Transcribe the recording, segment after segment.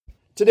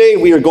Today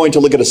we are going to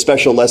look at a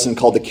special lesson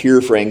called The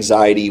Cure for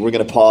Anxiety. We're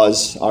going to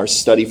pause our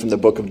study from the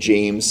book of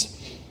James.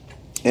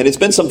 And it's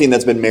been something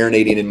that's been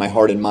marinating in my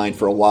heart and mind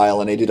for a while,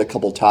 and I did a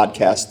couple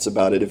Toddcasts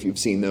about it if you've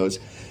seen those.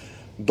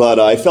 But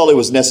I felt it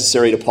was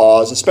necessary to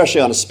pause,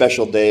 especially on a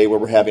special day where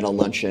we're having a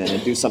luncheon,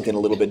 and do something a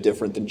little bit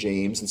different than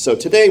James. And so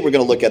today we're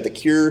going to look at The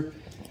Cure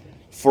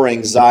for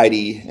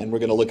Anxiety, and we're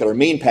going to look at our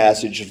main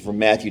passage from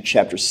Matthew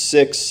chapter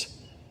 6,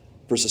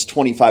 verses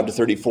 25 to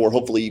 34.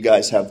 Hopefully you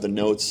guys have the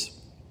notes.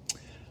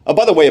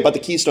 By the way, about the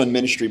Keystone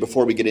Ministry,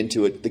 before we get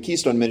into it, the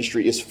Keystone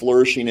Ministry is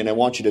flourishing, and I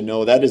want you to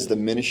know that is the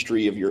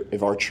ministry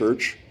of our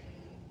church.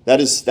 That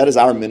is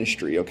our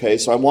ministry, okay?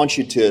 So I want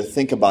you to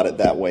think about it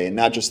that way and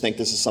not just think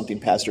this is something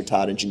Pastor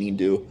Todd and Janine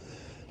do.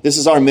 This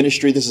is our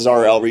ministry. This is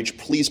our outreach.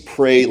 Please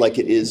pray like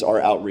it is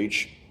our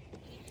outreach.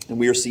 And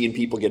we are seeing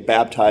people get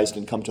baptized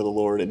and come to the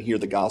Lord and hear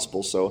the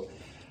gospel, so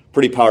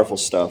pretty powerful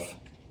stuff.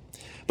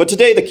 But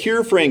today, the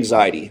cure for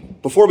anxiety.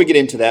 Before we get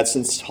into that,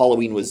 since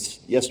Halloween was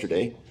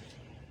yesterday,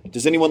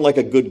 does anyone like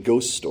a good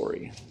ghost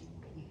story?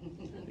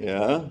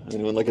 Yeah?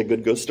 Anyone like a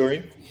good ghost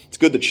story? It's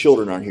good the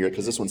children aren't here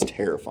because this one's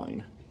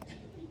terrifying.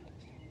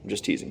 I'm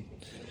just teasing.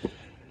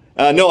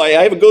 No, I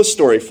have a ghost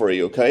story for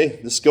you, okay?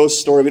 This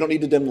ghost story, we don't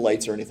need to dim the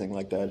lights or anything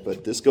like that,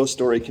 but this ghost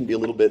story can be a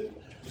little bit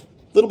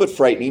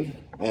frightening,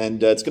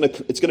 and it's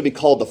gonna be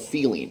called The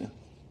Feeling.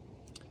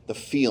 The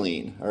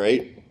Feeling, all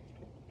right?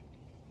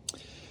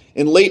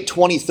 In late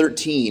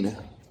 2013,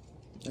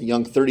 a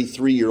young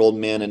 33-year-old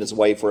man and his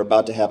wife were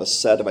about to have a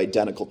set of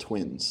identical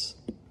twins.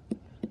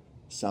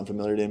 Sound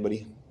familiar to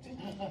anybody?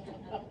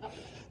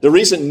 The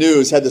recent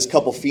news had this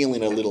couple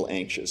feeling a little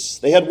anxious.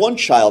 They had one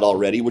child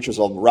already, which was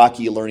a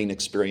rocky learning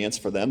experience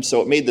for them,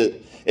 so it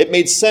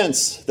made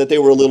sense that they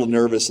were a little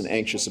nervous and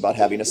anxious about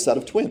having a set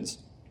of twins.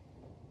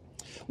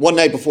 One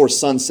night before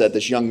sunset,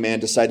 this young man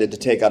decided to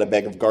take out a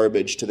bag of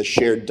garbage to the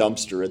shared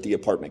dumpster at the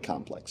apartment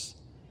complex.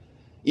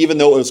 Even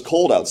though it was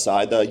cold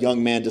outside, the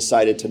young man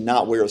decided to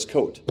not wear his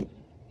coat.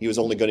 He was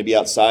only going to be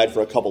outside for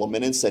a couple of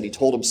minutes, and he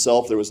told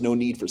himself there was no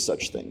need for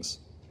such things.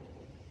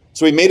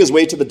 So he made his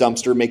way to the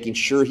dumpster, making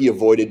sure he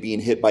avoided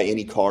being hit by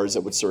any cars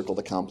that would circle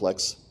the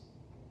complex.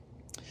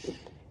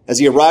 As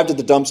he arrived at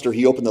the dumpster,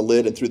 he opened the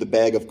lid and threw the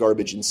bag of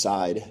garbage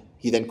inside.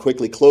 He then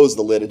quickly closed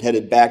the lid and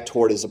headed back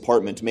toward his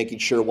apartment, making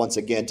sure once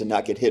again to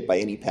not get hit by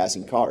any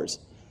passing cars.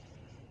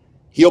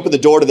 He opened the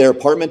door to their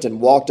apartment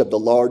and walked up the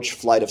large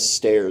flight of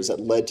stairs that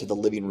led to the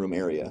living room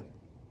area.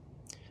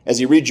 As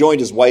he rejoined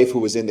his wife, who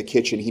was in the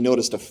kitchen, he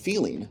noticed a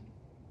feeling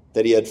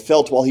that he had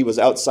felt while he was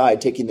outside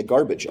taking the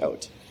garbage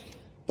out,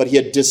 but he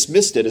had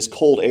dismissed it as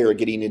cold air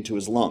getting into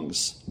his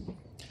lungs.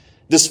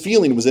 This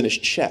feeling was in his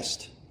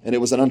chest, and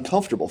it was an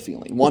uncomfortable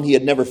feeling, one he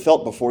had never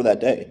felt before that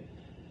day.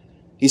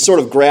 He sort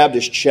of grabbed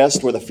his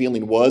chest where the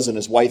feeling was, and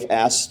his wife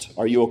asked,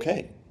 "Are you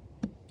okay?"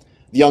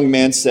 The young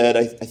man said,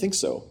 I think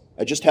so.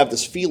 I just have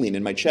this feeling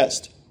in my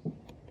chest."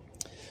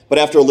 But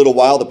after a little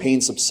while, the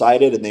pain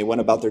subsided and they went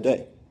about their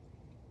day.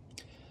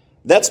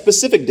 That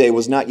specific day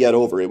was not yet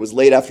over. It was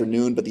late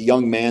afternoon, but the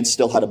young man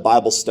still had a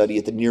Bible study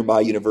at the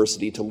nearby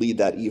university to lead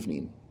that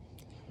evening.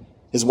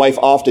 His wife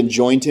often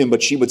joined him,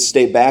 but she would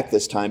stay back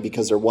this time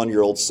because their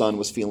 1-year-old son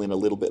was feeling a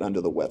little bit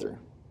under the weather.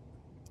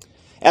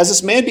 As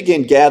this man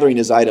began gathering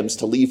his items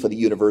to leave for the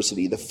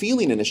university, the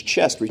feeling in his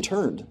chest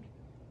returned,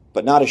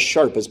 but not as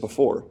sharp as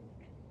before.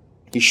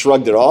 He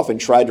shrugged it off and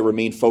tried to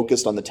remain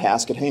focused on the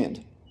task at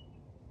hand.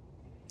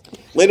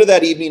 Later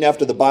that evening,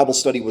 after the Bible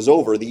study was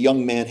over, the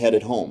young man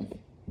headed home.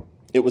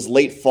 It was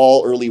late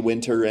fall, early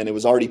winter, and it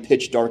was already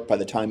pitch dark by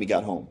the time he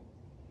got home.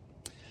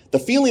 The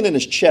feeling in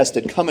his chest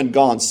had come and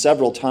gone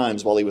several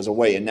times while he was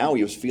away, and now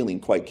he was feeling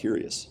quite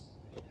curious.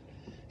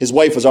 His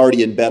wife was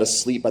already in bed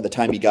asleep by the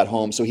time he got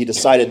home, so he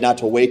decided not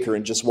to wake her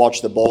and just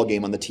watch the ball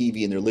game on the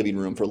TV in their living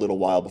room for a little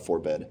while before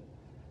bed.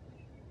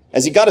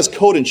 As he got his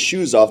coat and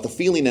shoes off, the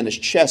feeling in his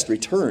chest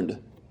returned.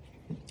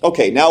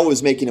 Okay, now it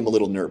was making him a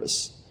little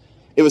nervous.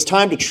 It was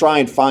time to try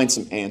and find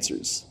some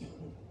answers.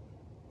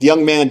 The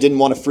young man didn't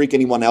want to freak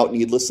anyone out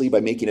needlessly by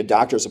making a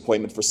doctor's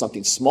appointment for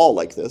something small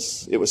like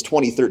this. It was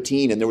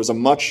 2013, and there was a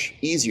much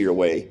easier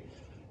way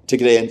to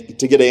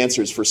get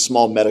answers for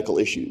small medical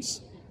issues.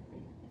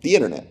 The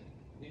internet.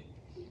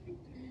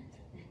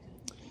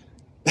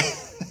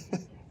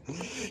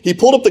 He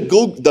pulled up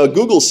the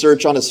Google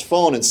search on his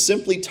phone and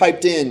simply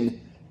typed in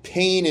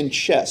pain in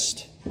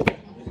chest,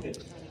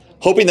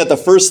 hoping that the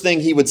first thing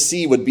he would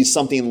see would be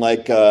something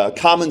like a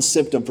common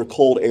symptom for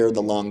cold air in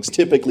the lungs,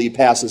 typically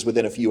passes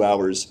within a few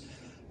hours,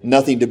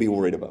 nothing to be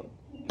worried about.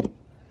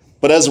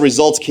 But as the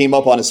results came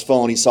up on his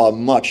phone, he saw a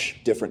much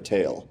different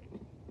tale.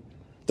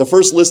 The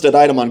first listed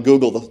item on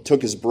Google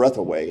took his breath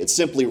away. It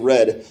simply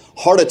read,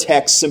 "Heart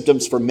attack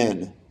symptoms for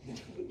men."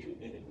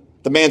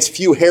 The man's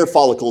few hair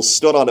follicles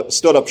stood up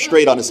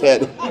straight on his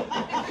head.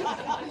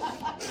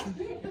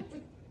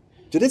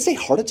 Did it say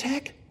heart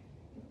attack?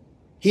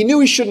 He knew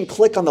he shouldn't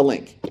click on the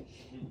link,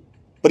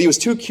 but he was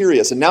too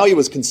curious, and now he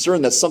was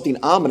concerned that something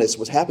ominous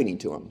was happening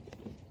to him.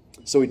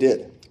 So he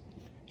did.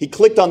 He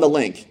clicked on the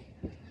link,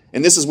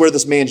 and this is where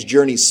this man's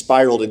journey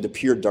spiraled into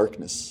pure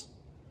darkness.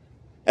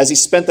 As he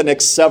spent the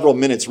next several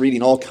minutes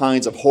reading all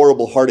kinds of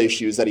horrible heart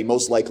issues that he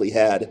most likely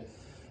had,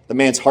 the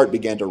man's heart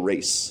began to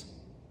race.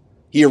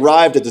 He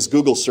arrived at this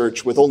Google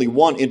search with only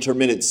one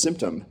intermittent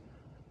symptom,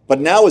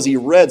 but now as he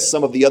read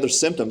some of the other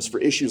symptoms for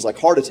issues like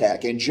heart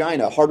attack,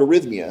 angina, heart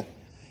arrhythmia,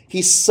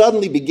 he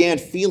suddenly began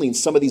feeling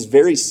some of these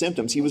very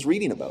symptoms he was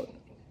reading about.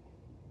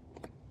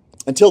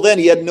 Until then,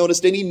 he hadn't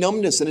noticed any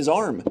numbness in his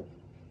arm,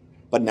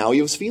 but now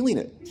he was feeling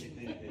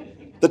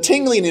it. The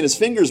tingling in his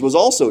fingers was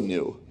also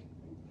new,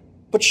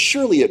 but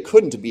surely it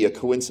couldn't be a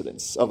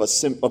coincidence of a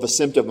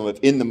symptom of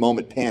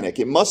in-the-moment panic.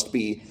 It must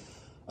be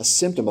a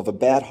symptom of a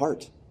bad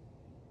heart.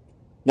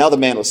 Now the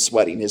man was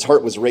sweating, his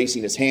heart was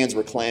racing, his hands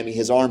were clammy,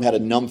 his arm had a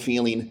numb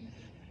feeling,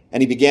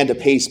 and he began to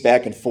pace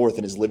back and forth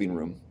in his living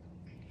room.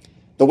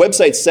 The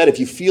website said if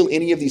you feel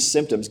any of these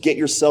symptoms, get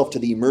yourself to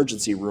the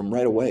emergency room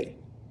right away.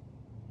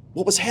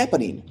 What was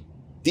happening?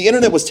 The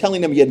internet was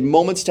telling him he had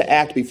moments to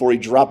act before he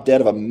dropped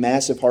dead of a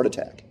massive heart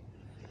attack.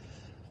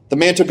 The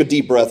man took a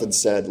deep breath and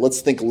said,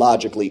 let's think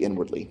logically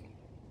inwardly.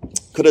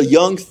 Could a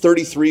young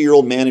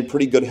 33-year-old man in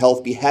pretty good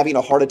health be having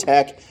a heart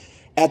attack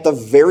at the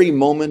very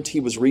moment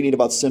he was reading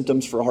about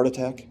symptoms for a heart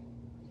attack?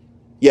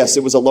 Yes,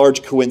 it was a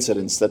large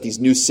coincidence that these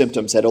new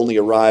symptoms had only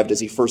arrived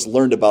as he first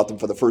learned about them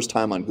for the first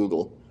time on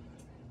Google.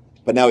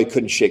 But now he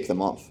couldn't shake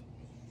them off.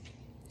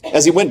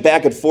 As he went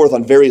back and forth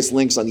on various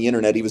links on the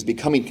internet, he was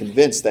becoming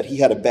convinced that he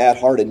had a bad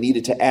heart and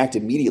needed to act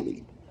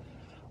immediately.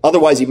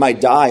 Otherwise, he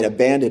might die and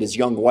abandon his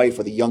young wife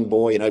with a young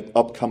boy and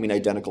upcoming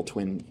identical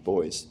twin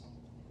boys.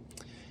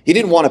 He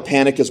didn't want to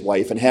panic his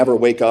wife and have her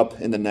wake up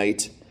in the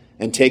night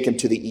and take him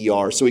to the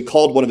ER, so he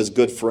called one of his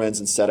good friends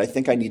and said, I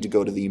think I need to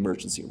go to the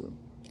emergency room.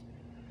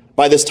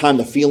 By this time,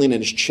 the feeling in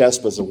his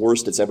chest was the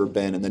worst it's ever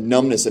been, and the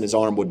numbness in his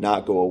arm would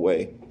not go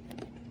away.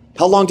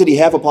 How long did he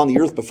have upon the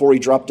earth before he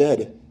dropped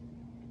dead?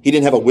 He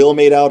didn't have a will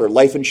made out or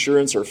life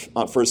insurance or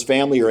for his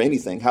family or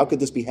anything. How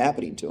could this be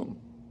happening to him?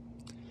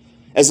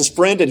 As his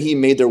friend and he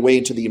made their way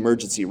into the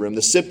emergency room,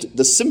 the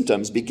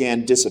symptoms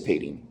began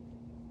dissipating.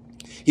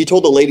 He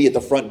told the lady at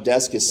the front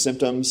desk his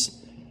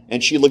symptoms,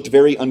 and she looked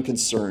very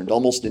unconcerned,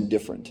 almost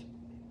indifferent.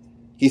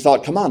 He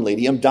thought, come on,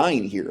 lady, I'm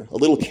dying here. A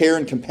little care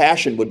and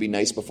compassion would be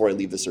nice before I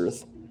leave this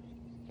earth.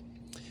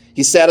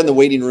 He sat in the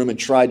waiting room and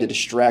tried to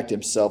distract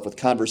himself with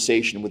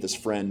conversation with his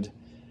friend,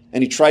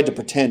 and he tried to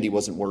pretend he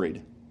wasn't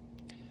worried.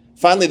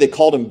 Finally, they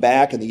called him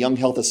back, and the young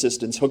health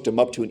assistants hooked him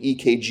up to an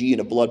EKG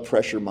and a blood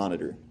pressure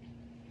monitor.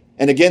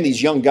 And again,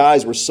 these young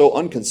guys were so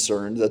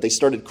unconcerned that they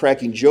started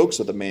cracking jokes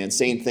with the man,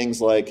 saying things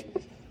like,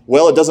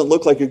 well, it doesn't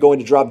look like you're going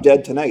to drop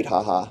dead tonight,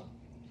 haha.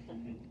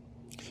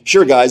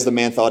 Sure, guys, the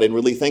man thought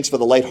inwardly, thanks for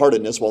the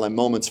lightheartedness while I'm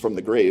moments from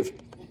the grave.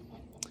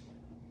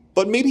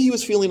 But maybe he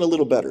was feeling a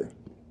little better.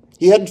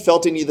 He hadn't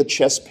felt any of the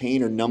chest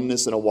pain or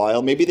numbness in a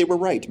while. Maybe they were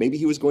right. Maybe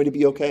he was going to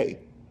be okay.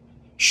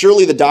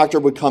 Surely the doctor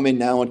would come in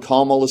now and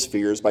calm all his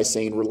fears by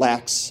saying,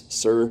 relax,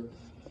 sir.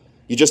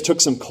 You just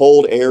took some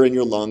cold air in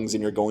your lungs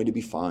and you're going to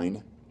be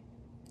fine.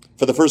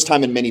 For the first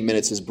time in many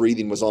minutes, his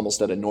breathing was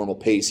almost at a normal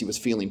pace. He was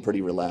feeling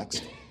pretty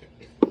relaxed.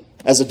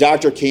 As the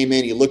doctor came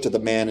in, he looked at the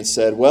man and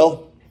said,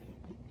 well,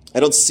 I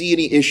don't see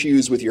any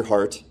issues with your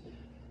heart.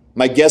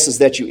 My guess is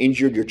that you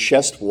injured your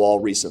chest wall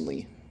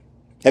recently.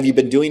 Have you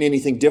been doing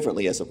anything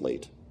differently as of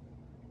late?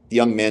 The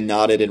young man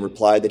nodded and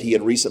replied that he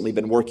had recently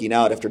been working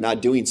out after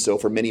not doing so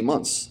for many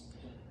months.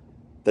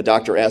 The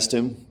doctor asked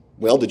him,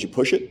 well, did you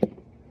push it?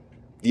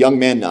 The young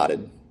man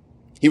nodded.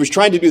 He was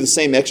trying to do the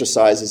same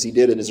exercise as he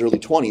did in his early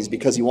 20s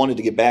because he wanted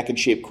to get back in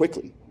shape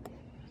quickly.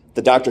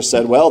 The doctor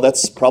said, well,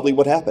 that's probably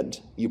what happened.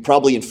 You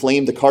probably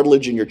inflamed the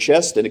cartilage in your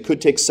chest, and it could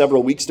take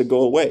several weeks to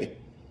go away.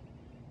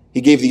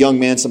 He gave the young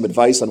man some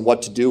advice on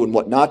what to do and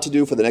what not to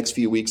do for the next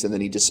few weeks, and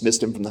then he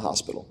dismissed him from the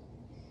hospital.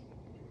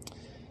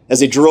 As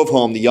they drove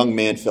home, the young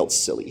man felt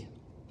silly.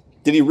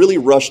 Did he really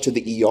rush to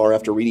the ER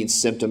after reading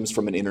symptoms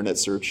from an internet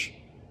search?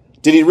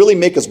 Did he really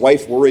make his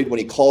wife worried when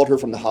he called her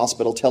from the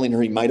hospital telling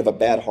her he might have a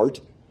bad heart?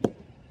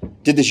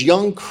 Did this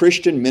young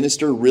Christian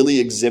minister really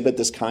exhibit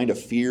this kind of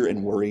fear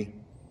and worry?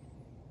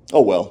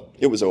 Oh well,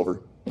 it was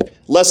over.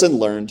 Lesson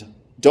learned.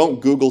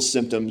 Don't Google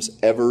symptoms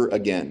ever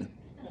again.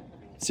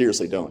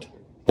 Seriously, don't.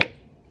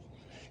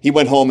 He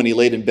went home and he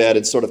laid in bed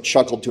and sort of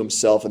chuckled to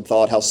himself and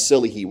thought how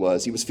silly he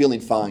was. He was feeling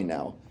fine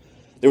now.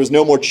 There was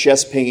no more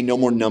chest pain, no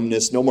more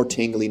numbness, no more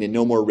tingling, and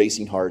no more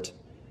racing heart.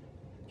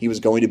 He was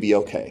going to be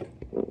okay.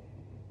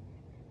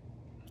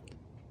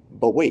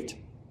 But wait.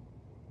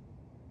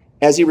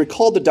 As he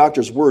recalled the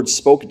doctor's words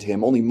spoken to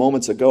him only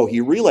moments ago, he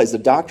realized the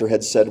doctor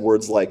had said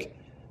words like,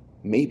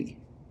 maybe,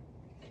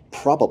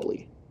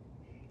 probably,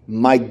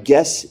 my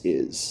guess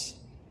is,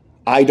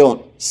 I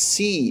don't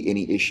see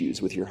any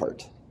issues with your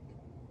heart.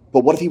 But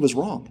what if he was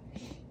wrong?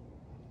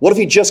 What if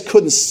he just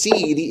couldn't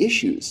see the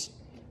issues?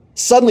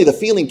 Suddenly the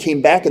feeling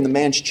came back in the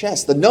man's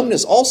chest. The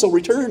numbness also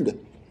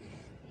returned.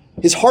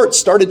 His heart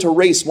started to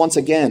race once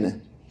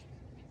again.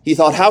 He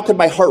thought, how could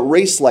my heart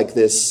race like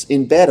this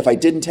in bed if I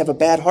didn't have a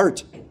bad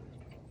heart?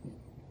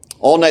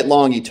 All night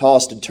long he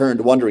tossed and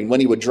turned, wondering when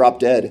he would drop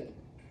dead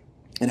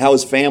and how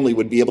his family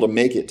would be able to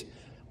make it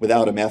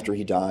without him after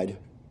he died.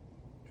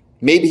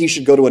 Maybe he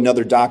should go to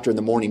another doctor in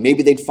the morning.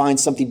 Maybe they'd find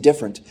something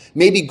different.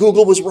 Maybe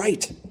Google was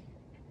right.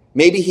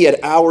 Maybe he had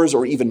hours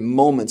or even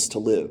moments to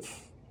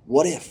live.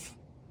 What if?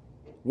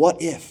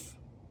 What if?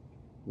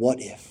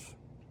 What if?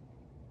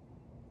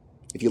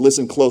 If you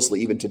listen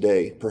closely, even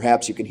today,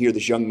 perhaps you can hear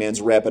this young man's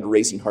rapid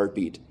racing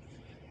heartbeat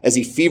as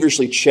he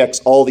feverishly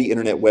checks all the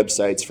internet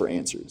websites for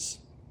answers.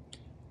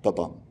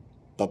 Ba-bum,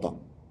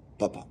 ba-bum,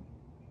 ba-bum,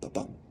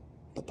 ba-bum,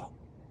 ba-bum.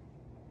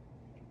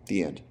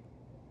 The end.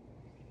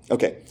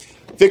 Okay,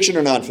 fiction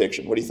or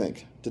nonfiction? What do you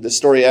think? Did this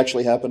story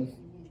actually happen?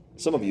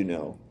 Some of you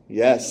know.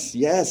 Yes,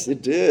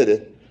 it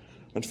did.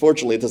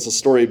 Unfortunately, that's a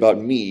story about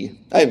me.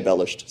 I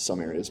embellished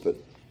some areas, but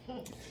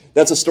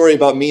that's a story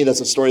about me.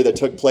 That's a story that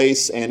took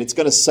place, and it's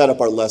going to set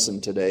up our lesson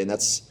today, and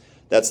that's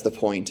the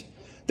point.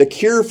 The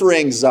Cure for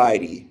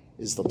Anxiety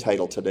is the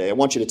title today. I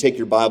want you to take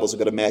your Bibles and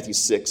go to Matthew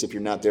 6 if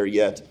you're not there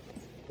yet.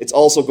 It's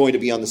also going to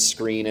be on the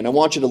screen, and I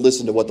want you to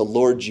listen to what the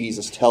Lord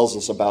Jesus tells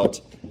us about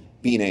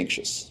being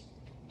anxious.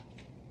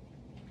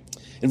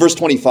 In verse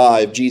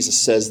 25, Jesus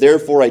says,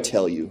 "Therefore I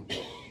tell you,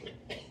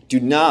 do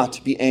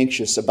not be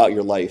anxious about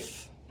your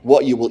life,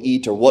 what you will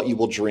eat or what you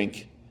will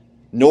drink,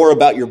 nor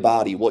about your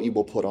body, what you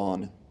will put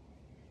on.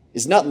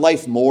 Is not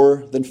life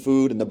more than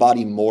food and the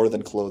body more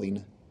than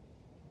clothing?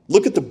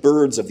 Look at the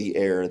birds of the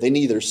air. They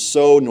neither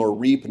sow nor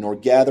reap nor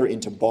gather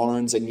into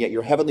barns, and yet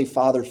your heavenly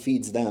Father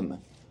feeds them.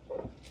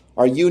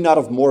 Are you not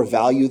of more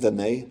value than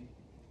they?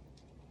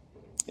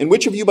 And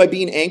which of you by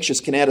being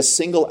anxious can add a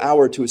single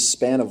hour to his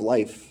span of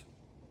life?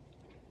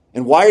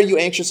 And why are you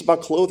anxious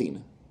about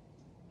clothing?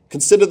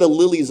 Consider the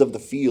lilies of the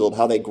field,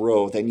 how they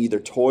grow. They neither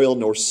toil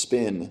nor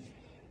spin.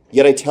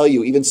 Yet I tell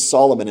you, even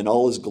Solomon in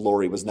all his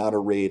glory was not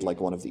arrayed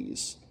like one of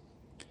these.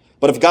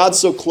 But if God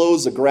so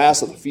clothes the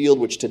grass of the field,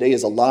 which today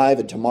is alive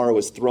and tomorrow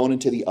is thrown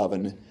into the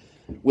oven,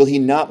 will he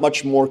not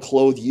much more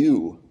clothe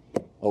you,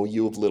 O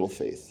you of little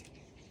faith?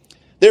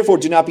 Therefore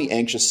do not be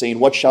anxious, saying,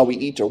 what shall we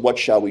eat, or what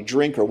shall we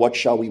drink, or what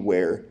shall we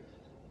wear?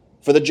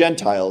 For the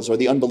Gentiles, or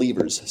the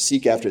unbelievers,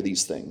 seek after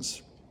these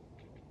things.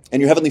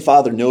 And your heavenly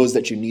Father knows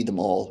that you need them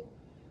all.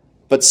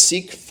 But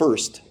seek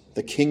first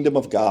the kingdom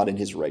of God and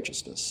his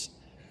righteousness,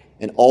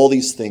 and all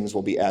these things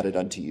will be added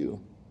unto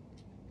you.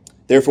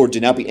 Therefore do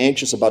not be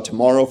anxious about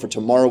tomorrow, for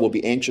tomorrow will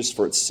be anxious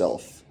for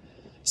itself.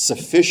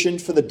 Sufficient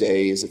for the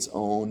day is its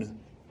own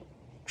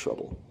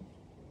trouble."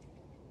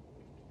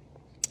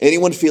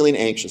 Anyone feeling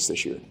anxious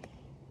this year?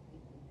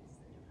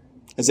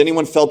 Has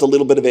anyone felt a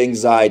little bit of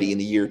anxiety in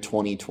the year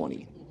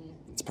 2020?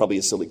 It's probably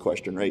a silly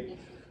question, right?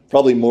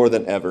 Probably more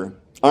than ever.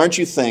 Aren't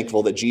you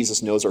thankful that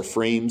Jesus knows our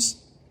frames,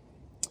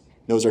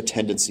 knows our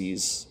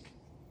tendencies?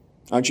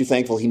 Aren't you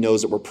thankful he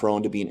knows that we're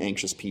prone to being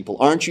anxious people?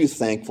 Aren't you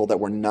thankful that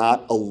we're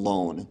not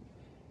alone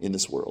in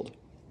this world?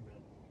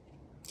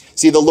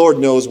 See, the Lord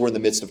knows we're in the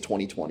midst of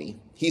 2020.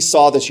 He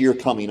saw this year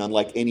coming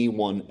unlike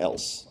anyone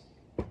else.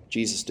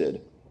 Jesus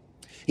did.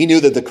 He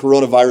knew that the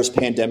coronavirus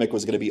pandemic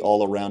was going to be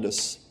all around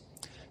us,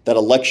 that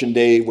election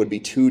day would be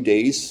 2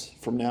 days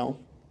from now.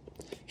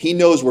 He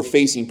knows we're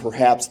facing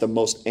perhaps the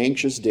most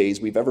anxious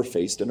days we've ever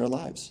faced in our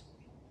lives.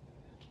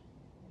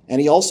 And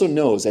he also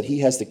knows that he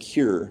has the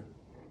cure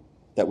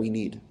that we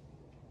need.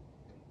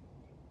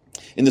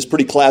 In this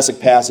pretty classic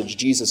passage,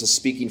 Jesus is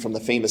speaking from the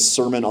famous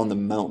Sermon on the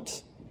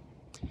Mount.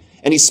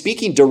 And he's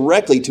speaking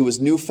directly to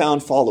his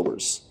newfound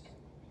followers.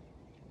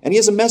 And he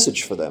has a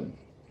message for them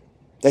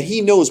that he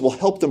knows will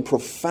help them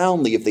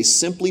profoundly if they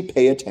simply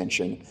pay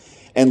attention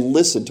and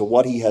listen to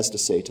what he has to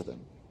say to them.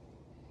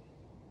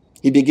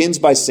 He begins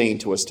by saying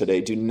to us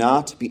today, do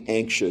not be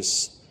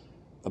anxious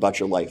about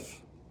your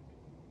life.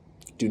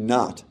 Do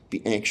not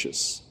be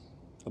anxious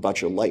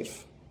about your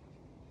life.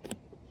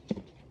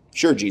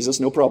 Sure, Jesus,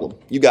 no problem.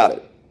 You got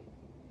it.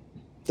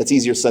 That's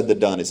easier said than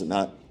done, is it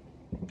not?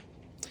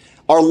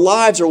 Our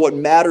lives are what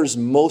matters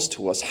most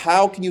to us.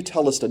 How can you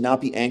tell us to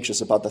not be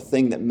anxious about the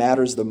thing that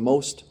matters the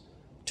most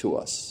to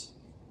us?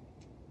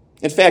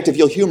 In fact, if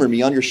you'll humor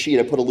me, on your sheet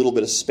I put a little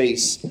bit of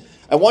space.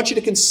 I want you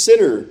to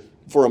consider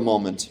for a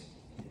moment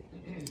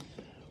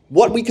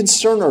what we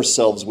concern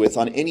ourselves with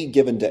on any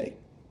given day.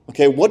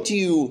 Okay, what are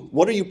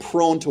you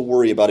prone to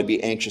worry about and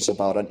be anxious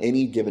about on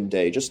any given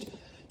day? Just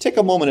take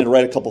a moment and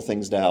write a couple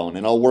things down,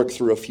 and I'll work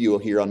through a few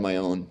here on my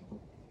own.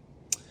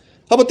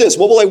 How about this?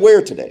 What will I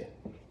wear today?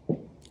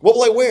 What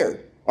will I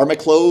wear? Are my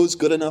clothes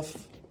good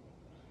enough?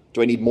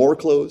 Do I need more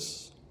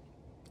clothes?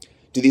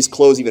 Do these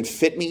clothes even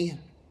fit me?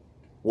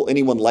 Will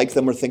anyone like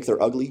them or think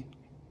they're ugly?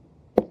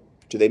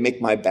 Do they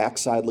make my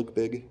backside look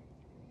big?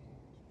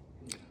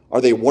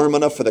 Are they warm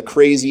enough for the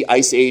crazy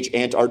Ice Age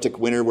Antarctic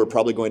winter we're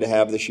probably going to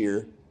have this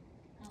year?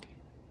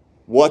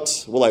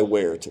 What will I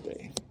wear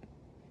today?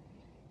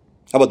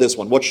 How about this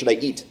one? What should I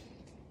eat?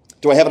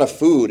 Do I have enough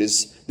food?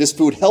 Is this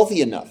food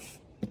healthy enough?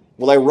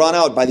 Will I run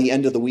out by the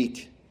end of the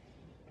week?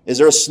 Is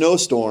there a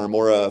snowstorm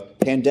or a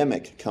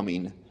pandemic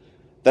coming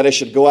that I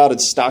should go out and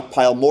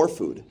stockpile more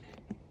food?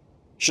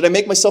 Should I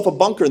make myself a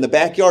bunker in the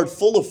backyard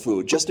full of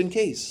food just in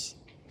case?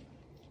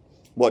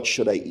 What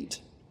should I eat?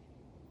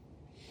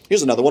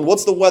 Here's another one.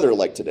 What's the weather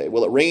like today?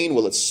 Will it rain?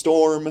 Will it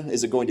storm?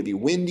 Is it going to be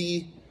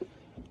windy?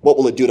 What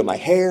will it do to my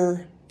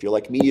hair? If you're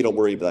like me, you don't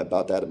worry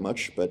about that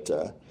much. But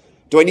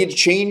do I need a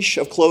change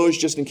of clothes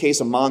just in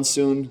case a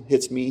monsoon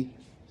hits me?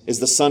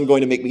 Is the sun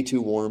going to make me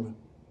too warm?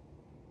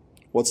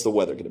 What's the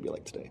weather going to be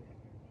like today?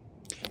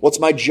 What's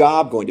my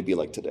job going to be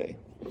like today?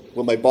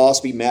 Will my boss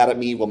be mad at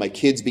me? Will my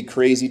kids be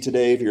crazy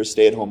today if you're a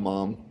stay-at-home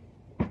mom?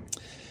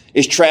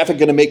 Is traffic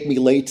going to make me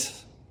late?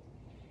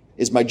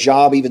 Is my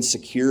job even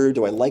secure?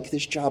 Do I like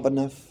this job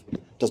enough?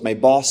 Does my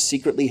boss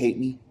secretly hate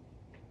me?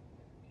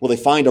 Will they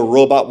find a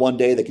robot one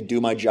day that can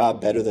do my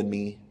job better than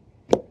me?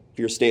 If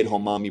you're a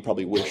stay-at-home mom, you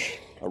probably wish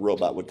a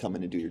robot would come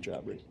in and do your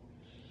job, right?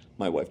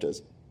 My wife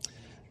does.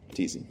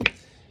 Teasing.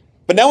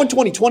 But now in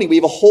 2020, we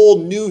have a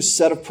whole new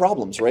set of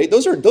problems, right?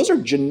 Those are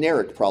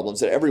generic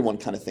problems that everyone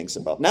kind of thinks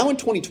about. Now in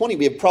 2020,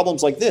 we have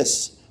problems like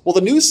this. Well,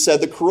 the news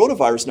said the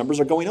coronavirus numbers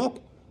are going up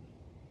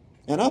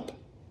and up.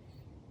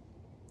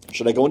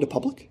 Should I go into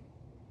public?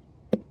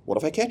 What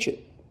if I catch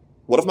it?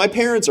 What if my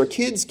parents or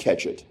kids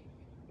catch it?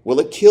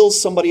 Will it kill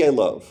somebody I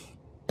love?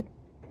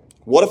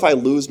 What if I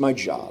lose my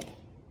job?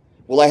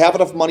 Will I have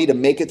enough money to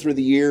make it through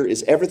the year?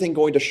 Is everything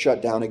going to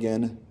shut down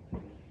again?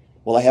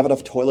 Will I have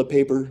enough toilet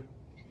paper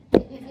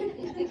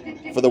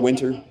for the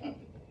winter?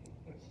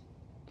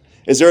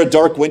 Is there a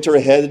dark winter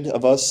ahead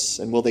of us,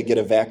 and will they get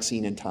a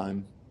vaccine in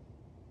time?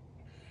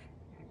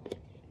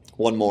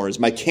 One more. Is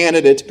my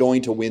candidate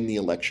going to win the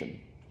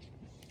election?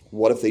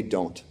 What if they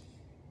don't?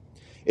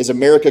 Is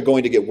America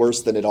going to get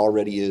worse than it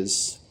already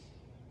is?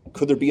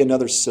 Could there be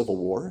another civil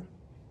war?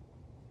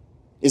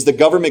 Is the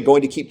government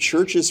going to keep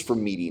churches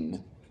from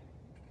meeting?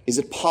 Is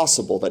it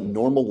possible that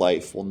normal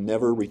life will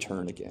never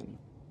return again?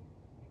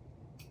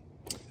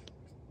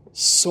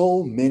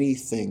 So many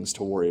things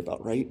to worry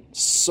about, right?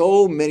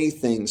 So many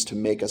things to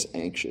make us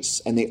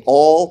anxious, and they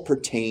all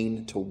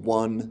pertain to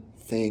one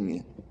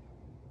thing: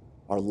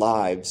 our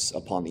lives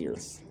upon the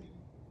earth.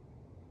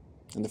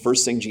 And the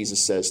first thing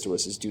Jesus says to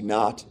us is, do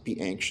not be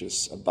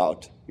anxious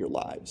about your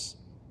lives.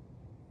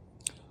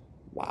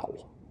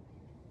 Wow.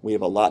 We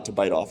have a lot to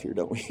bite off here,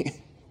 don't we?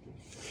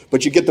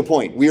 But you get the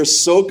point. We are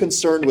so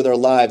concerned with our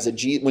lives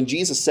that when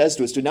Jesus says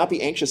to us, do not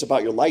be anxious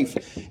about your life,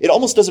 it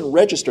almost doesn't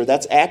register.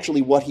 That's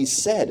actually what he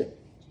said.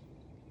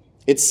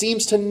 It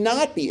seems to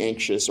not be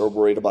anxious or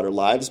worried about our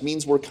lives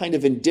means we're kind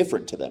of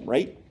indifferent to them,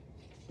 right?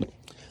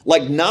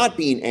 Like not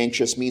being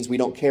anxious means we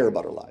don't care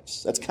about our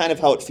lives. That's kind of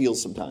how it feels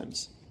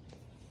sometimes.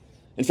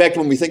 In fact,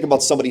 when we think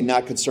about somebody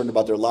not concerned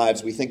about their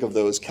lives, we think of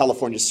those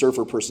California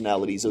surfer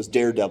personalities, those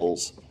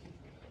daredevils,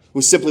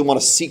 who simply want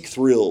to seek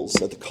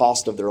thrills at the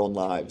cost of their own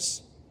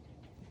lives.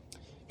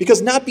 Because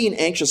not being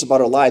anxious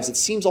about our lives, it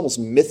seems almost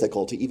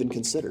mythical to even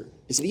consider.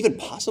 Is it even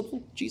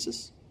possible,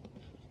 Jesus?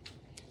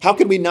 How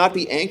can we not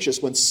be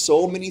anxious when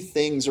so many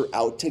things are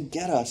out to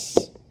get us?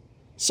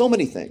 So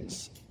many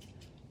things.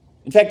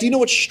 In fact, do you know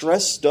what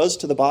stress does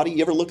to the body?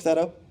 You ever look that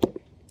up? Do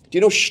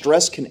you know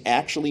stress can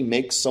actually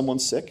make someone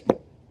sick?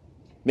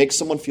 Make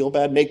someone feel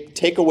bad?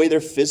 Take away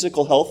their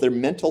physical health, their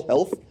mental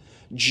health,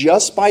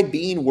 just by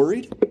being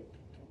worried?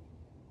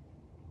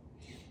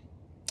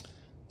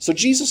 So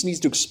Jesus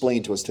needs to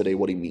explain to us today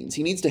what he means.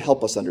 He needs to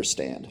help us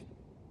understand.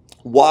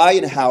 Why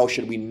and how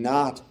should we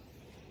not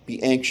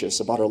be anxious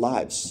about our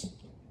lives?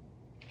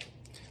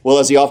 Well,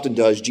 as he often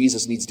does,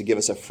 Jesus needs to give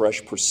us a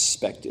fresh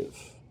perspective,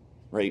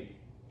 right?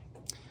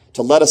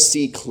 To let us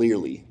see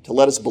clearly, to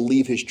let us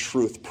believe his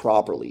truth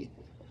properly.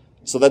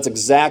 So that's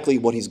exactly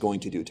what he's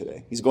going to do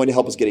today. He's going to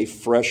help us get a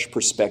fresh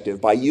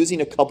perspective by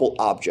using a couple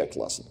object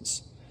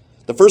lessons.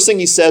 The first thing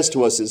he says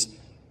to us is,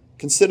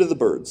 consider the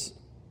birds.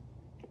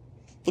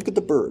 Look at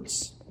the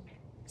birds.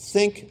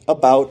 Think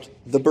about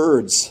the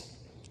birds.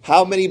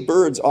 How many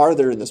birds are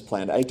there in this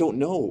planet? I don't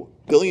know.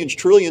 Billions,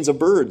 trillions of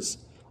birds.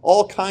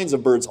 All kinds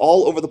of birds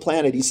all over the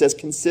planet. He says,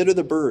 consider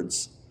the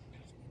birds.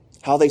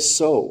 How they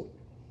sow.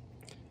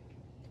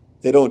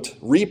 They don't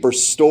reap or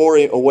store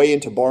away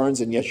into barns,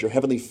 and yet your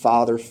heavenly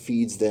Father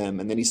feeds them.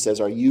 And then he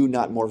says, are you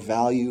not more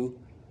value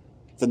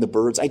than the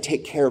birds? I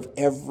take care of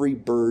every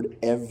bird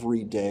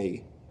every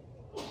day.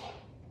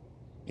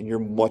 And you're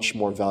much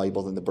more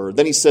valuable than the bird.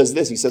 Then he says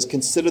this, he says,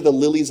 consider the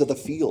lilies of the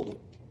field.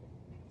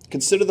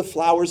 Consider the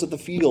flowers of the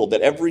field,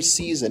 that every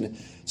season,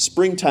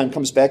 springtime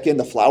comes back in,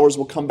 the flowers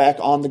will come back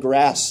on the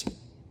grass.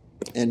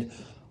 And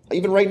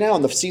even right now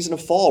in the season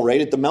of fall,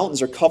 right, the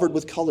mountains are covered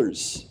with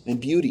colors and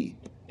beauty.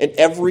 And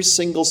every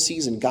single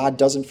season, God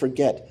doesn't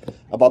forget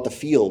about the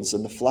fields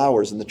and the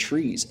flowers and the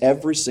trees.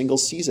 Every single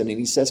season. And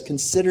he says,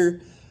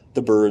 consider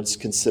the birds,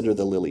 consider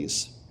the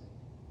lilies.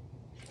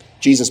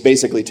 Jesus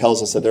basically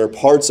tells us that there are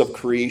parts of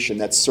creation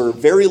that serve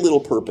very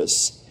little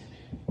purpose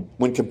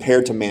when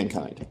compared to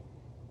mankind.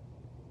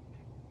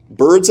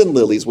 Birds and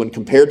lilies, when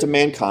compared to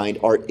mankind,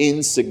 are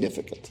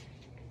insignificant.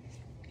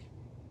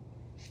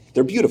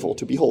 They're beautiful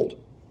to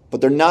behold,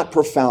 but they're not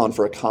profound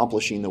for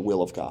accomplishing the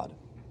will of God.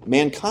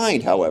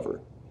 Mankind,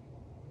 however,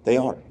 they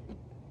are.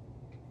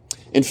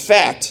 In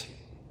fact,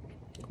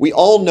 we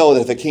all know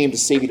that if it came to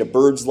saving a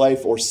bird's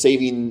life or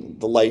saving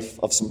the life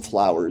of some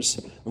flowers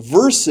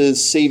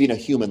versus saving a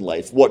human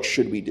life, what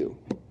should we do?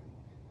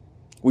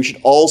 We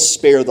should all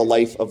spare the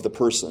life of the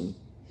person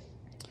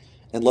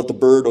and let the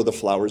bird or the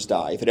flowers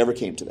die, if it ever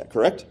came to that,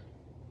 correct?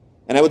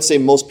 And I would say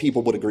most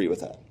people would agree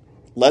with that.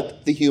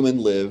 Let the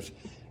human live,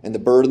 and the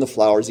bird and the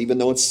flowers, even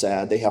though it's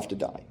sad, they have to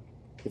die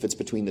if it's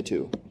between the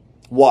two.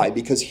 Why?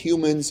 Because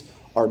humans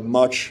are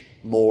much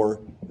more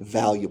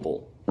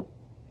valuable.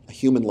 A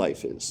human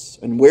life is.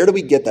 And where do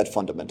we get that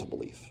fundamental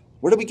belief?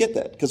 Where do we get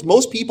that? Because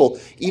most people,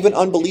 even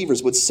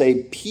unbelievers, would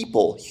say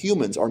people,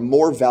 humans, are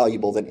more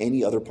valuable than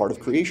any other part of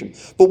creation.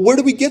 But where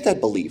do we get that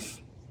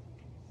belief?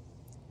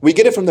 We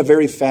get it from the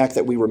very fact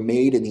that we were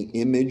made in the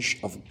image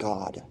of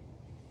God.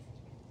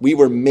 We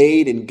were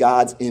made in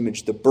God's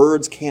image. The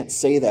birds can't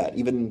say that.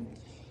 Even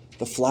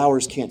the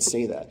flowers can't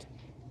say that.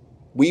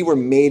 We were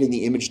made in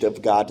the image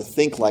of God, to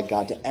think like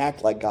God, to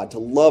act like God, to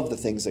love the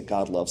things that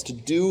God loves, to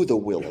do the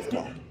will of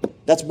God.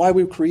 That's why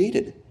we were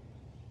created.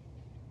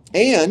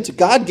 And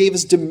God gave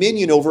us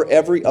dominion over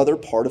every other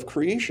part of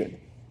creation.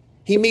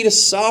 He made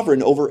us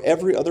sovereign over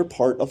every other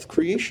part of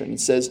creation.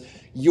 It says,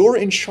 you're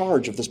in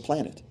charge of this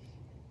planet.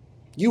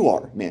 You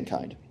are,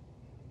 mankind.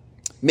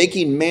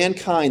 Making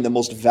mankind the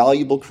most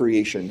valuable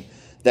creation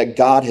that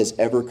God has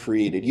ever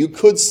created. You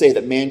could say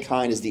that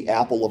mankind is the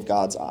apple of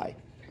God's eye.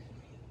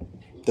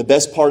 The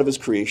best part of his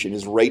creation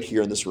is right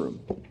here in this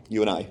room,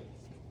 you and I.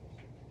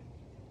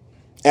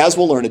 As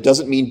we'll learn, it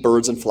doesn't mean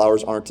birds and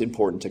flowers aren't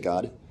important to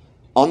God.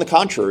 On the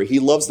contrary, he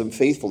loves them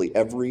faithfully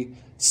every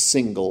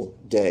single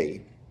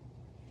day.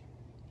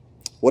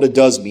 What it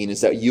does mean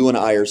is that you and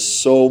I are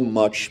so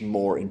much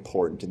more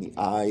important in the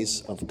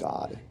eyes of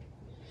God.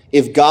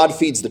 If God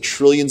feeds the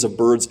trillions of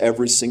birds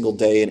every single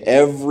day, and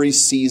every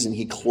season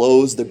he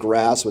clothes the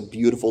grass with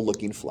beautiful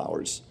looking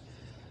flowers,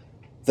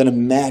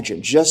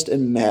 then just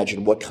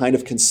imagine what kind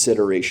of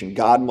consideration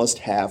God must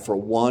have for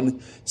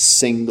one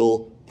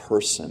single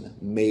person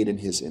made in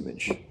his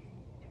image,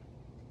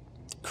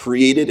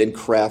 created and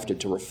crafted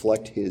to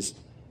reflect his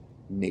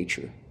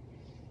nature.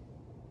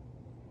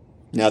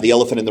 Now, the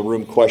elephant in the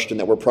room question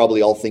that we're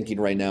probably all thinking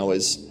right now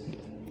is,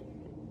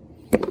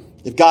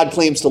 if God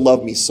claims to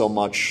love me so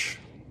much,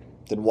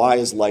 then why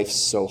is life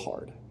so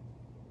hard?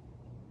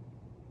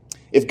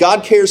 If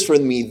God cares for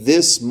me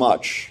this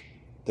much,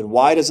 then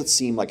why does it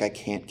seem like I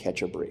can't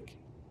catch a break?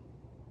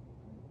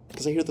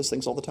 Because I hear those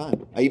things all the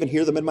time. I even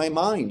hear them in my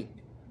mind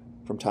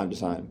from time to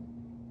time.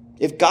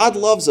 If God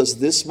loves us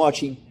this much,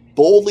 he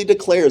boldly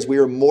declares we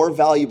are more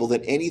valuable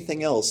than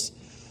anything else,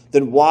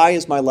 then why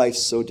is my life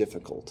so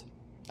difficult?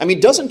 I mean,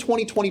 doesn't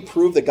 2020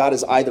 prove that God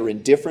is either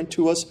indifferent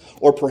to us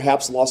or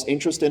perhaps lost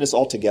interest in us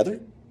altogether?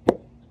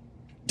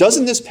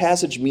 Doesn't this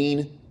passage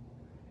mean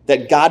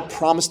that God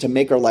promised to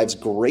make our lives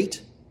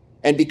great,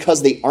 and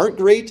because they aren't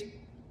great,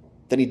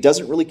 then he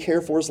doesn't really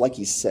care for us like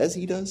he says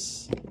he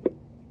does?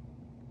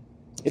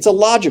 It's a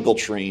logical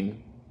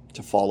train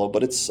to follow,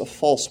 but it's a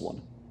false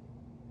one.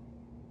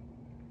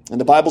 And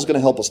the Bible's going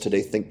to help us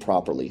today think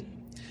properly.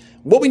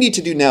 What we need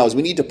to do now is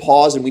we need to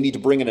pause and we need to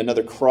bring in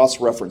another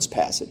cross-reference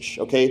passage,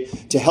 okay,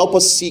 to help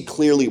us see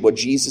clearly what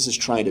Jesus is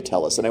trying to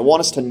tell us. And I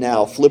want us to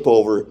now flip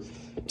over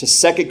to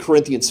 2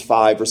 Corinthians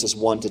 5, verses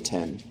 1 to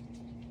 10.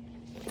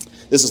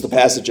 This is the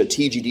passage that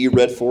TGD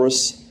read for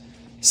us.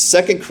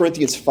 2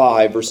 Corinthians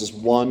 5, verses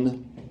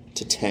 1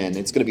 to 10.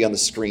 It's going to be on the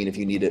screen if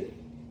you need it.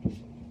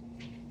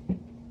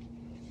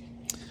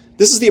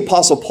 This is the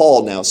Apostle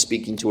Paul now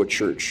speaking to a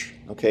church.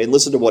 Okay, and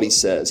listen to what he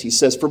says. He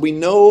says, for we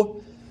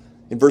know,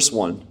 in verse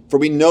 1, for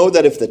we know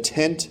that if the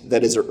tent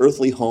that is our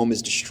earthly home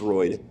is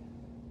destroyed,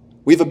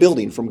 we have a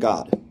building from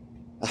God,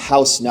 a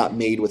house not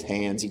made with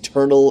hands,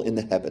 eternal in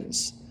the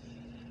heavens.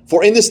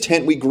 For in this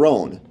tent we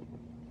groan,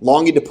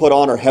 longing to put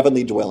on our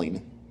heavenly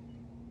dwelling,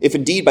 if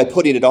indeed by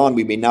putting it on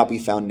we may not be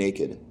found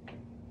naked.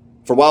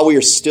 For while we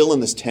are still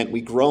in this tent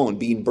we groan,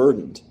 being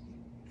burdened,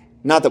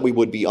 not that we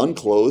would be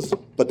unclothed,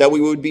 but that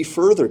we would be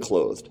further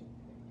clothed,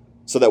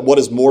 so that what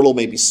is mortal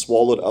may be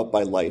swallowed up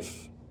by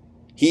life.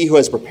 He who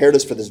has prepared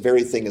us for this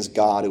very thing is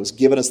God, who has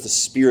given us the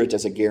Spirit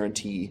as a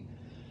guarantee.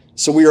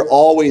 So we are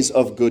always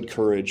of good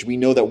courage. We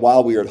know that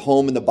while we are at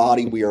home in the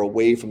body, we are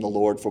away from the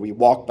Lord, for we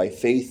walk by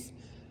faith,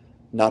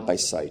 not by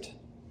sight.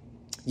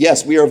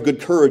 Yes, we are of good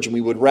courage, and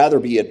we would rather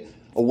be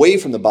away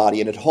from the body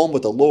and at home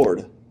with the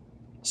Lord.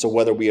 So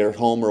whether we are at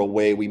home or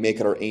away, we make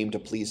it our aim to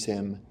please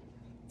him.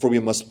 For we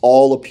must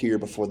all appear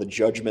before the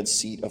judgment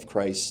seat of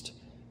Christ,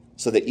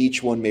 so that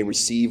each one may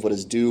receive what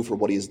is due for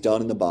what he has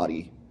done in the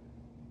body,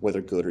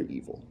 whether good or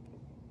evil.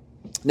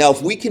 Now,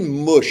 if we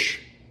can mush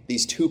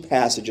these two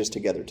passages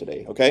together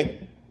today,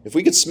 okay? If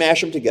we could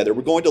smash them together,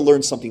 we're going to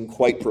learn something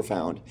quite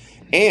profound.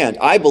 And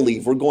I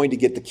believe we're going to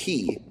get the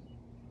key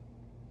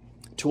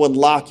to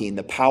unlocking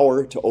the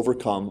power to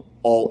overcome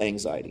all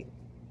anxiety.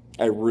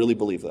 I really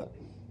believe that.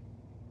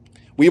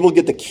 We will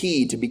get the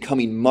key to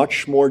becoming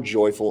much more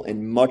joyful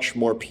and much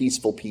more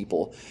peaceful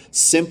people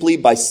simply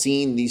by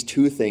seeing these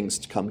two things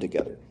come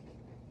together.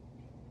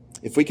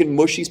 If we can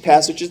mush these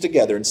passages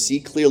together and see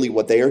clearly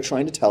what they are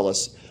trying to tell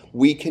us,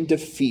 we can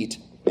defeat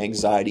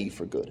anxiety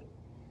for good.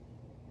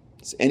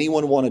 Does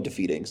anyone want to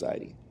defeat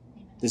anxiety?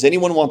 Does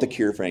anyone want the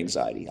cure for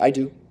anxiety? I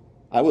do.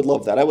 I would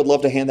love that. I would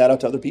love to hand that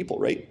out to other people,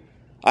 right?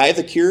 I have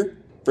the cure.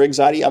 for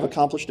anxiety. I've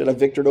accomplished it. I've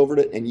victored over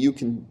it, and you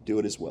can do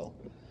it as well.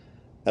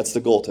 That's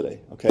the goal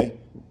today, okay?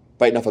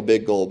 Biting off a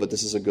big goal, but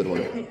this is a good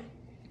one.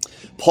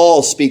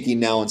 Paul, speaking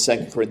now in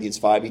 2 Corinthians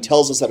 5, he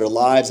tells us that our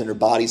lives and our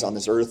bodies on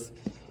this earth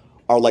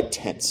are like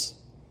tents.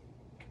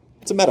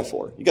 It's a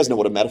metaphor. You guys know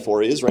what a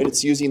metaphor is, right?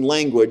 It's using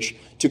language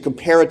to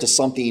compare it to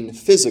something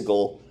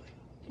physical,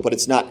 but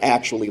it's not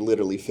actually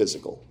literally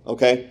physical,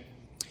 okay?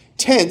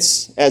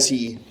 Tents, as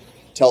he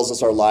tells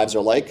us our lives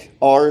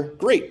are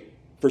great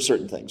for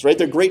certain things, right?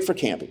 They're great for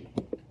camping.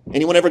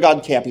 Anyone ever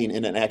gone camping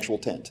in an actual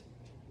tent?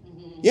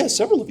 Yeah,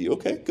 several of you.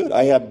 Okay, good.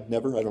 I have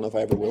never. I don't know if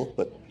I ever will,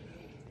 but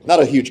not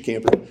a huge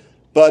camper.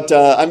 But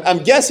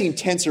I'm guessing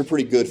tents are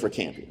pretty good for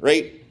camping,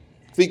 right?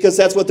 Because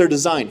that's what they're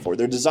designed for.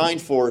 They're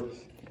designed for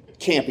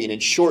camping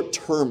and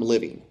short-term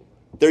living.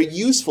 They're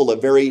useful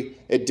at very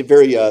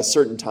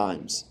certain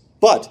times.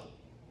 But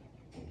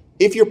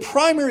if your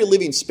primary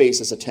living space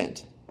is a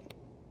tent,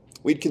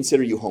 we'd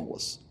consider you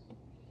homeless.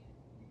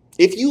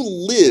 If you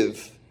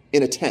live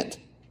in a tent,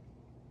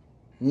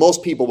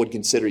 most people would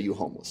consider you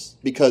homeless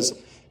because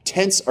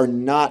tents are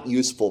not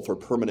useful for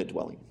permanent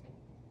dwelling.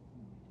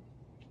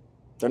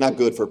 They're not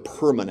good for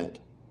permanent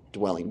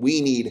dwelling.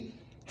 We need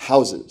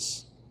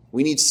houses.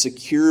 We need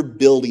secure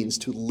buildings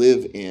to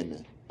live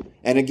in.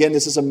 And again,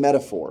 this is a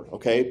metaphor,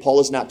 okay? Paul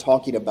is not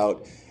talking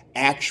about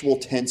actual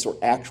tents or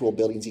actual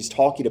buildings. He's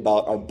talking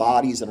about our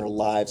bodies and our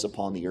lives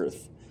upon the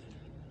earth.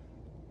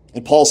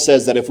 And Paul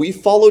says that if we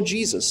follow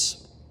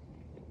Jesus,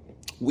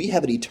 we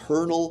have an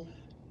eternal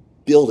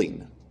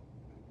building.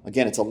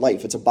 Again, it's a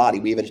life, it's a body.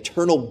 We have an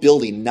eternal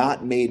building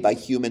not made by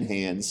human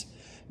hands,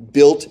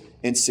 built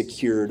and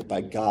secured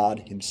by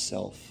God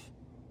himself.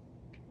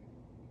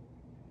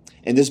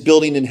 And this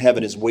building in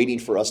heaven is waiting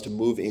for us to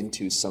move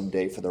into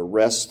someday for the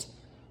rest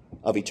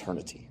of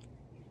eternity.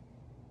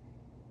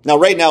 Now,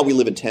 right now, we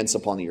live in tents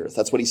upon the earth.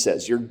 That's what he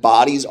says. Your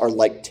bodies are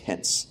like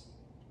tents.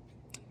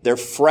 They're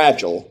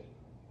fragile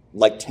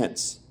like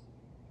tents.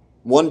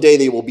 One day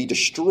they will be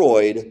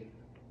destroyed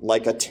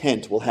like a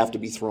tent will have to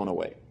be thrown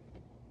away.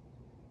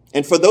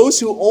 And for those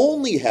who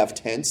only have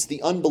tents,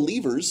 the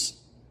unbelievers,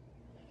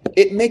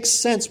 it makes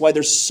sense why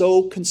they're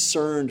so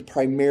concerned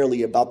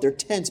primarily about their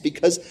tents,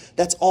 because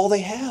that's all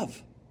they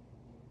have.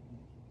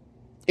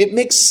 It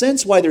makes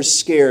sense why they're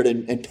scared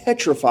and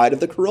petrified of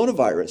the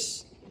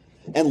coronavirus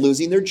and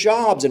losing their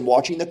jobs and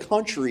watching the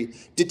country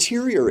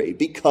deteriorate,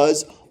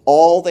 because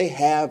all they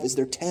have is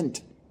their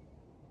tent.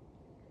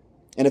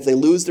 And if they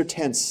lose their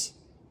tents,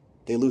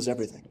 they lose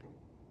everything.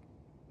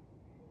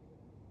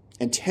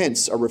 And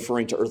tents are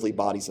referring to earthly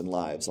bodies and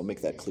lives. I'll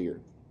make that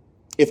clear.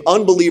 If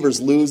unbelievers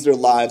lose their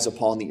lives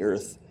upon the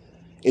earth,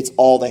 it's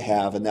all they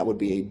have, and that would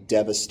be a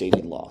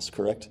devastating loss,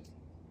 correct?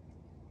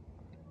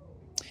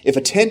 If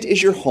a tent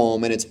is your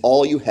home and it's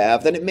all you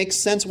have, then it makes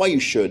sense why you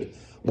should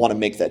want to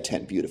make that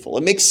tent beautiful.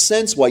 It makes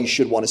sense why you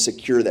should want to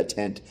secure that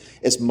tent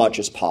as much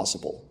as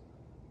possible.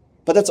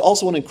 But that's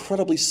also an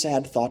incredibly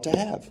sad thought to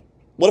have.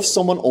 What if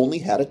someone only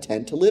had a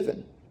tent to live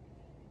in?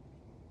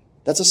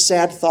 That's a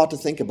sad thought to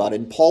think about.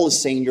 And Paul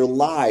is saying your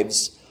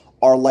lives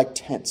are like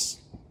tents.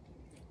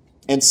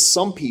 And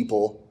some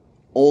people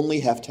only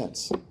have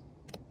tents.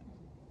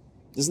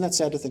 Isn't that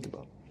sad to think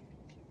about?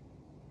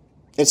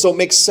 And so it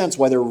makes sense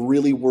why they're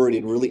really worried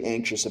and really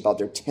anxious about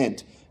their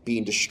tent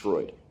being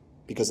destroyed,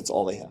 because it's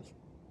all they have.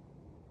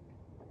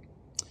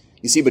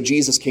 You see, but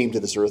Jesus came to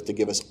this earth to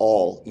give us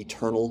all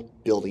eternal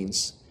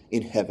buildings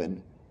in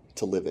heaven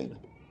to live in.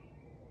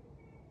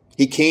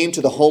 He came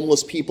to the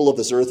homeless people of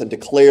this earth and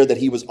declared that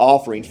he was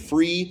offering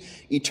free,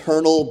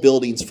 eternal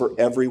buildings for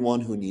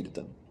everyone who needed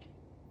them.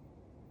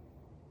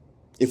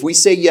 If we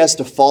say yes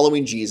to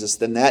following Jesus,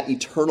 then that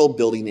eternal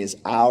building is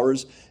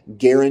ours,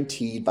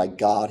 guaranteed by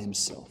God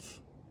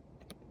himself.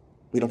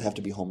 We don't have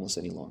to be homeless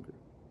any longer.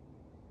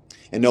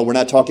 And no, we're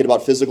not talking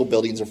about physical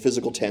buildings or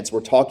physical tents.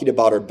 We're talking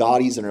about our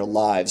bodies and our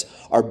lives.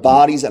 Our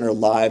bodies and our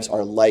lives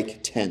are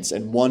like tents,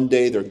 and one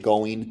day they're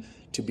going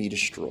to be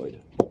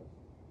destroyed.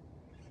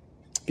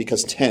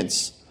 Because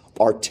tents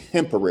are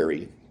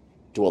temporary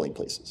dwelling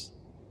places.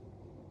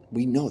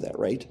 We know that,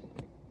 right?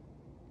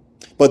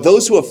 But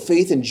those who have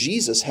faith in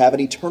Jesus have an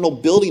eternal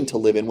building to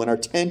live in when our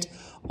tent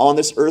on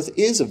this earth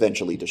is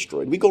eventually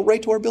destroyed. We go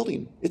right to our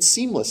building. It's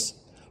seamless.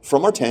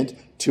 From our tent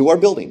to our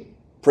building.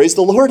 Praise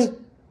the Lord.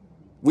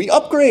 We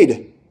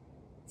upgrade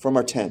from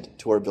our tent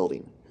to our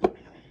building.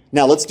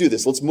 Now let's do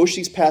this. Let's mush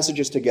these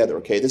passages together,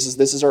 okay? This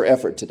is our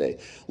effort today.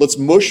 Let's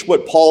mush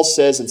what Paul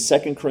says in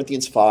 2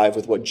 Corinthians 5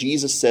 with what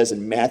Jesus says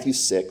in Matthew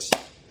 6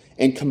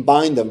 and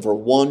combine them for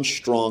one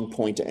strong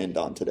point to end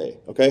on today,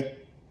 okay?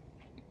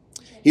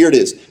 Here it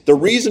is. The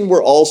reason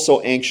we're all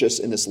so anxious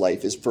in this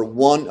life is for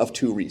one of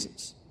two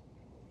reasons,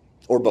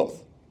 or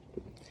both.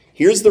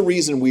 Here's the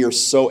reason we are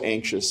so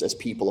anxious as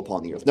people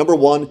upon the earth. Number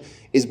one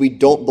is we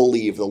don't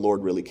believe the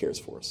Lord really cares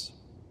for us,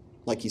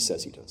 like he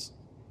says he does.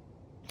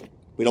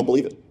 We don't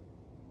believe it.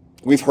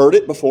 We've heard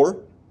it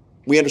before.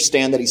 We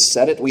understand that he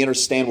said it. We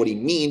understand what he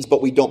means,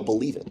 but we don't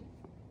believe it.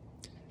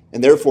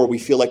 And therefore, we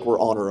feel like we're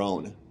on our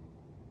own.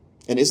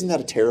 And isn't that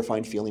a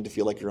terrifying feeling to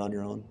feel like you're on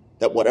your own?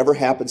 That whatever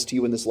happens to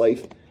you in this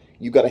life,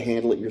 You got to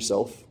handle it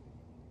yourself.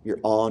 You're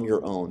on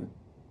your own.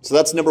 So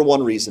that's number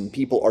one reason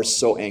people are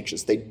so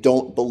anxious. They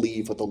don't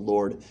believe what the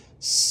Lord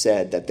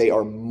said, that they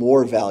are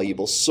more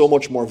valuable, so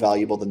much more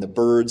valuable than the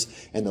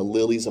birds and the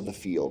lilies of the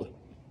field.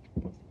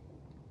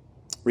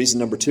 Reason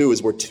number two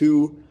is we're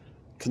too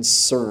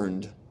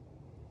concerned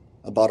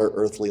about our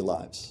earthly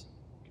lives.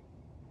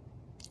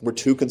 We're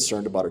too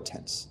concerned about our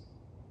tents.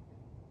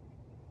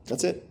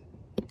 That's it.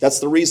 That's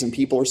the reason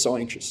people are so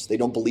anxious. They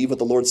don't believe what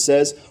the Lord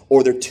says,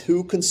 or they're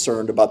too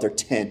concerned about their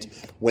tent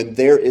when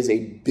there is a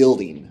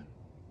building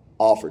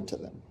offered to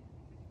them.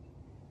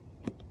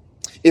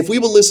 If we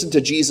will listen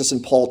to Jesus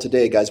and Paul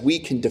today, guys, we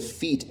can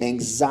defeat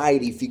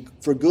anxiety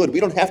for good. We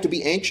don't have to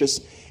be anxious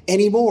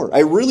anymore. I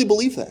really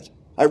believe that.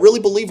 I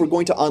really believe we're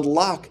going to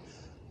unlock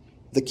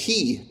the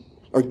key,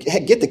 or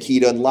get the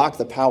key to unlock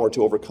the power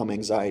to overcome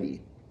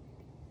anxiety.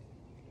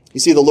 You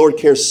see, the Lord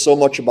cares so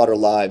much about our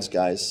lives,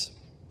 guys.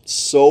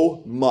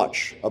 So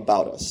much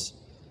about us,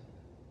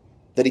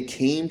 that he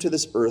came to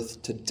this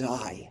earth to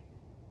die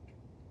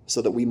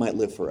so that we might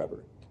live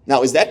forever.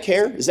 Now, is that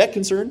care? Is that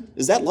concern?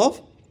 Is that love?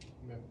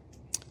 No.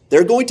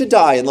 They're going to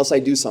die unless I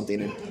do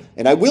something,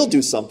 and I will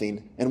do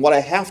something, and what I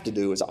have to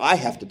do is I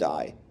have to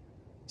die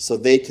so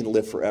they can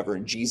live forever.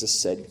 And Jesus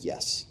said,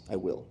 yes, I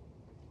will.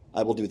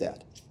 I will do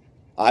that.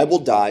 I will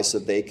die so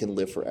they can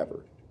live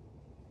forever.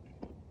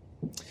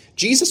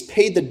 Jesus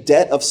paid the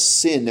debt of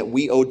sin that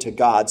we owed to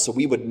God so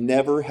we would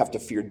never have to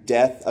fear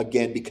death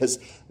again, because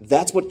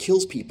that's what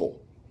kills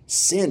people.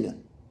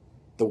 Sin.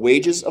 The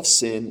wages of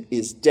sin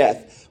is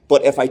death.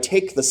 But if I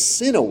take the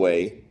sin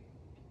away,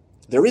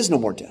 there is no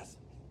more death.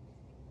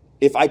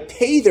 If I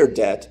pay their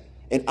debt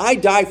and I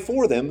die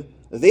for them,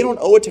 they don't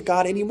owe it to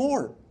God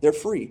anymore. They're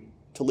free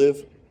to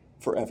live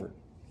forever.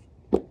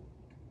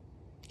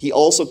 He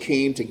also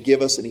came to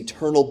give us an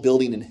eternal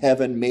building in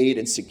heaven, made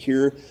and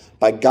secure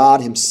by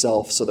God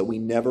himself, so that we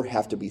never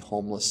have to be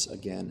homeless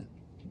again.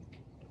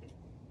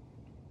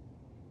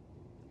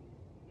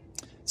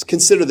 Let's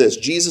consider this.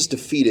 Jesus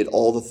defeated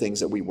all the things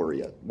that we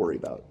worry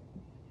about.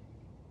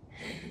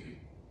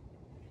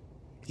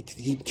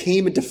 He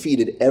came and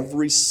defeated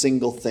every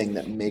single thing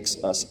that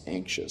makes us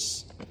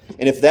anxious.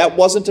 And if that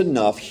wasn't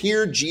enough,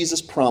 here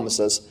Jesus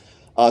promises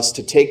us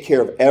to take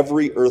care of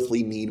every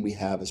earthly need we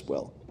have as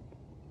well.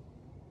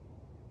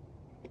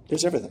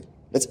 There's everything.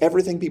 That's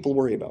everything people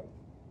worry about.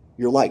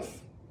 Your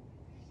life.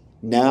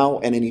 Now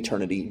and in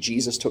eternity,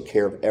 Jesus took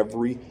care of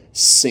every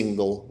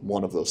single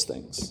one of those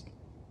things.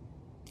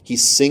 He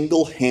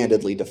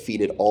single-handedly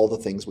defeated all the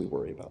things we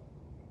worry about.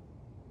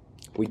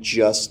 We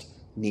just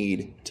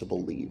need to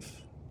believe.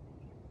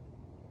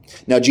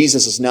 Now,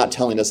 Jesus is not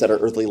telling us that our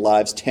earthly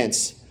lives,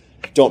 tents,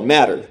 don't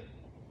matter.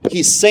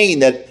 He's saying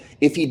that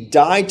if he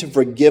died to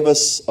forgive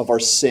us of our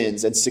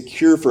sins and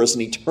secure for us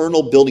an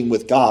eternal building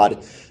with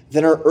God,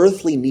 then our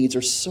earthly needs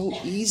are so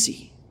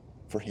easy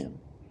for him.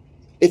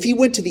 If he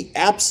went to the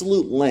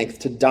absolute length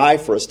to die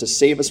for us, to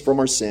save us from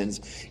our sins,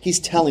 he's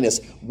telling us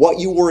what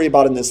you worry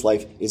about in this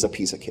life is a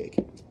piece of cake.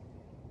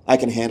 I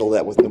can handle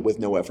that with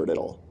no effort at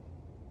all.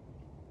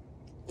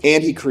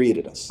 And he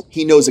created us.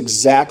 He knows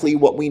exactly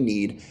what we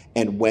need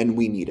and when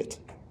we need it.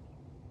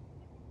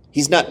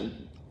 He's not,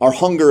 our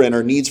hunger and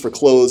our needs for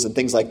clothes and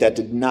things like that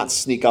did not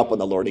sneak up on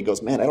the Lord. He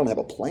goes, man, I don't have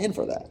a plan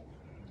for that.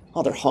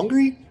 Oh, they're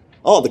hungry?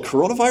 Oh, the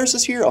coronavirus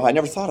is here? Oh, I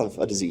never thought of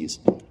a disease.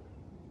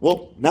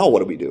 Well, now what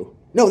do we do?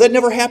 No, that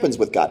never happens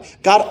with God.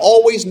 God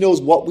always knows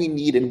what we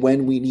need and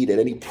when we need it.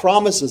 And he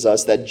promises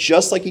us that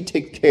just like he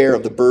takes care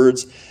of the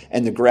birds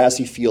and the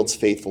grassy fields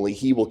faithfully,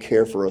 he will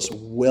care for us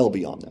well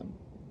beyond them.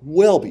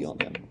 Well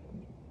beyond them.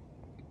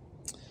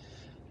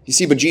 You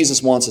see, but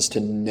Jesus wants us to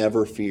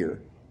never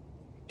fear.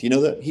 Do you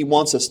know that? He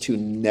wants us to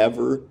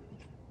never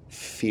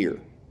fear.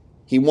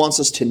 He wants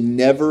us to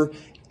never,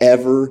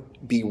 ever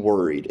be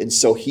worried. And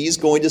so he's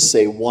going to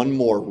say one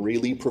more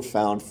really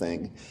profound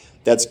thing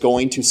that's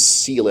going to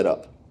seal it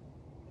up.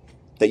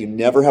 That you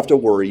never have to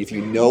worry if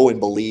you know and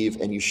believe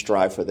and you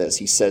strive for this.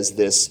 He says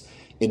this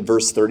in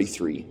verse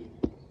 33.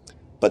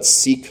 But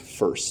seek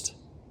first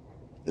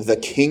the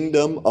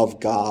kingdom of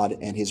God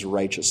and his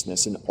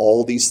righteousness, and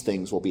all these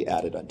things will be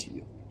added unto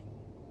you.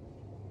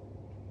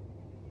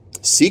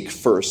 Seek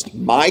first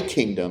my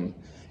kingdom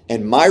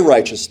and my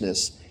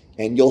righteousness,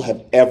 and you'll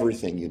have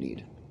everything you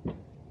need.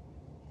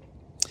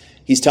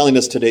 He's telling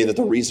us today that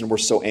the reason we're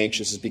so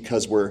anxious is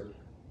because we're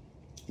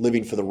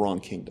living for the wrong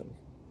kingdom.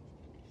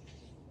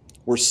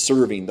 We're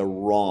serving the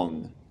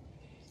wrong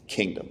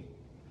kingdom.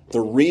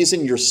 The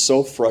reason you're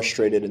so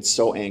frustrated and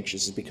so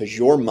anxious is because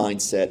your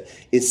mindset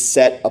is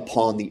set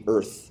upon the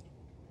earth,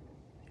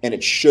 and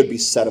it should be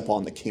set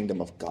upon the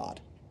kingdom of God.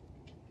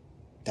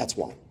 That's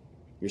why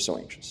you're so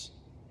anxious.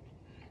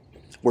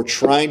 We're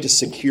trying to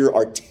secure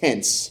our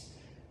tents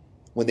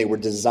when they were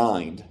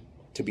designed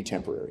to be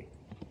temporary.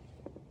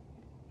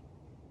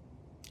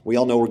 We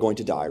all know we're going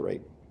to die,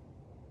 right?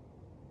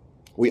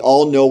 We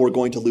all know we're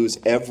going to lose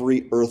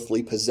every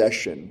earthly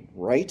possession,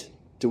 right?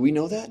 Do we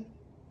know that?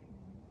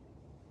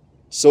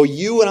 So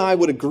you and I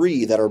would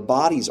agree that our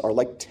bodies are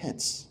like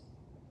tents.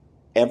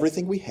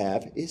 Everything we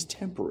have is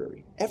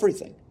temporary.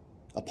 Everything.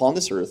 upon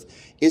this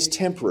earth is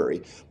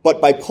temporary.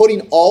 But by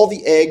putting all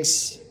the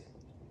eggs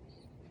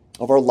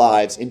of our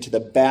lives into the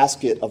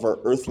basket of our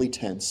earthly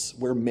tents,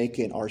 we're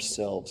making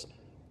ourselves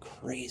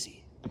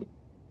crazy.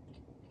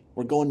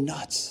 We're going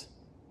nuts.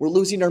 We're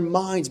losing our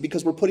minds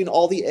because we're putting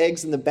all the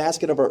eggs in the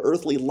basket of our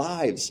earthly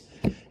lives.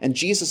 And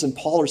Jesus and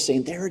Paul are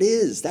saying, there it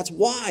is. That's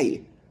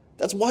why.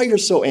 That's why you're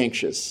so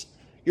anxious.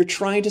 You're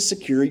trying to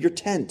secure your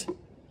tent.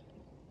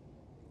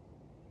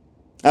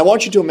 I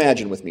want you to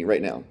imagine with me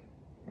right now,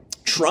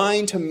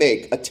 trying to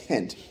make a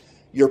tent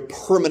your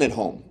permanent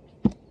home.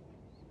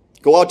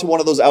 Go out to one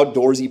of those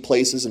outdoorsy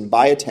places and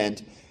buy a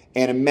tent,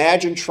 and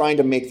imagine trying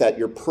to make that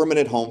your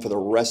permanent home for the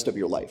rest of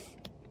your life.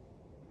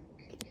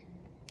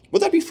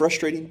 Would that be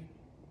frustrating?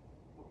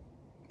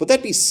 Would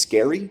that be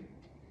scary?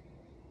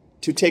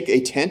 To take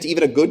a tent,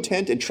 even a good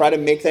tent, and try to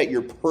make that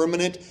your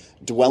permanent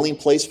dwelling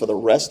place for the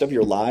rest of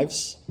your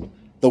lives?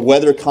 The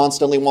weather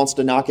constantly wants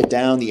to knock it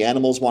down. The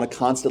animals want to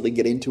constantly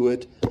get into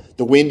it.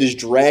 The wind is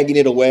dragging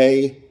it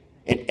away.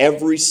 And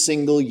every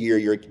single year,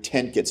 your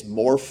tent gets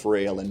more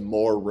frail and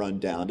more run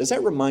down. Does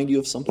that remind you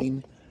of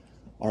something?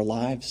 Our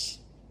lives?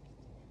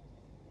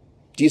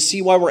 Do you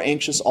see why we're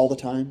anxious all the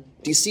time?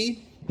 Do you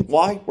see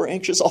why we're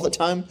anxious all the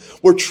time?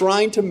 We're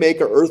trying to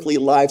make our earthly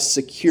lives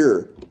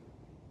secure.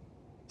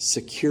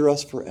 Secure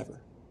us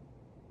forever.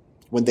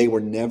 When they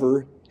were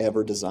never,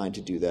 ever designed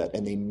to do that,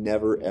 and they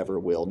never, ever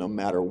will, no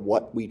matter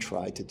what we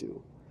try to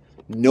do.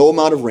 No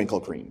amount of wrinkle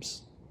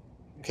creams.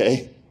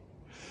 Okay?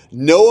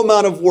 No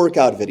amount of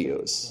workout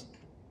videos.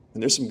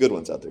 And there's some good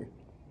ones out there.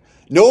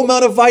 No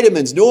amount of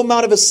vitamins, no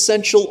amount of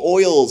essential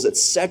oils,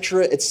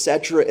 etc.,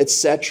 etc.,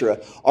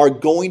 etc., are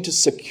going to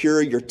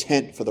secure your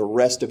tent for the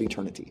rest of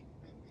eternity.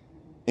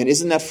 And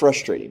isn't that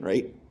frustrating,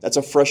 right? That's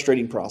a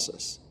frustrating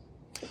process.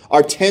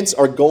 Our tents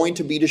are going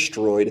to be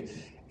destroyed,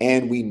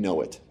 and we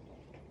know it.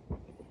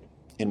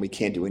 And we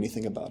can't do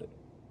anything about it.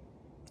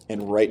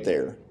 And right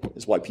there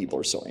is why people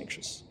are so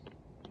anxious.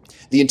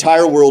 The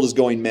entire world is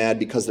going mad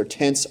because their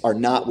tents are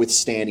not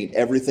withstanding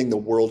everything the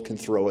world can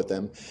throw at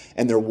them,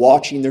 and they're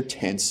watching their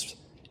tents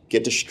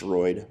get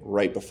destroyed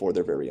right before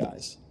their very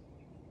eyes.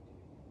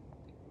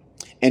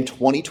 And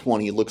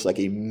 2020 looks like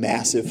a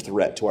massive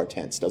threat to our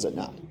tents, does it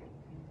not?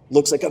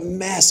 Looks like a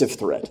massive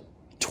threat.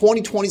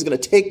 2020 is going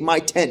to take my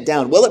tent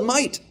down. Well, it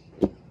might.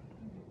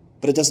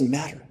 But it doesn't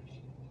matter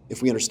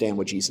if we understand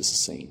what Jesus is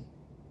saying.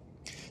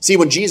 See,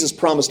 when Jesus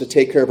promised to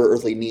take care of our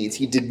earthly needs,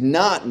 he did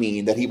not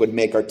mean that he would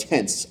make our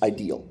tents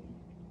ideal.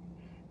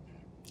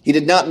 He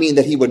did not mean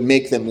that he would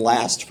make them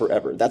last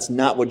forever. That's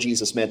not what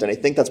Jesus meant. And I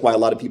think that's why a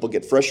lot of people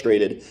get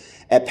frustrated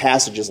at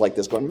passages like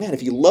this, going, man, if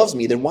he loves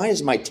me, then why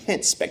is my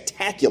tent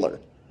spectacular?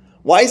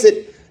 Why is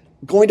it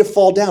going to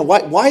fall down?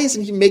 Why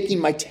isn't he making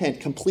my tent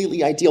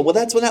completely ideal? Well,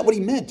 that's not what he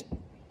meant.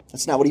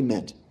 That's not what he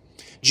meant.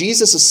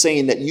 Jesus is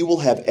saying that you will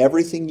have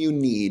everything you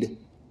need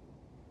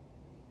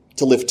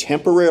to live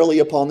temporarily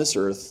upon this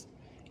earth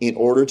in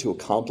order to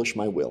accomplish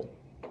my will.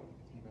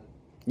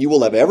 You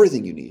will have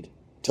everything you need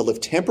to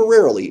live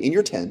temporarily in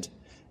your tent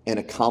and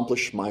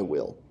accomplish my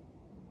will.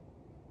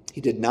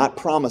 He did not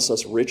promise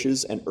us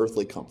riches and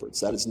earthly comforts.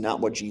 That is not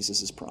what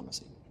Jesus is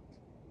promising.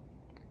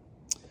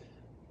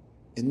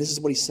 And this is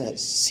what he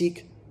says: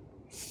 seek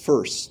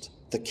first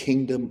the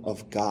kingdom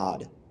of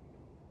God.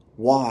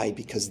 Why?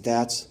 Because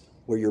that's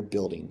where your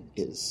building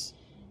is.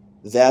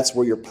 That's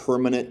where your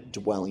permanent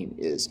dwelling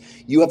is.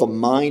 You have a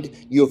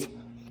mind, you have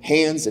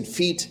hands and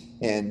feet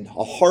and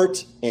a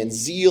heart and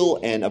zeal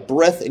and a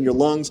breath in your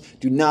lungs.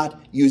 Do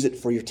not use it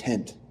for your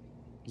tent.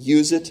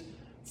 Use it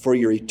for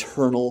your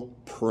eternal,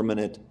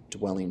 permanent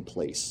dwelling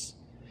place.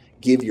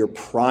 Give your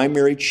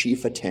primary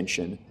chief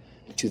attention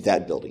to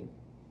that building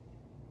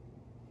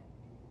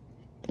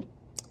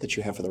that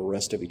you have for the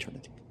rest of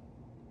eternity.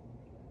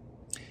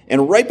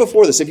 And right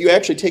before this, if you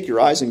actually take your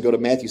eyes and go to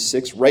Matthew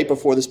 6, right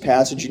before this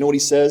passage, you know what he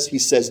says? He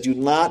says, do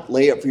not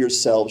lay up for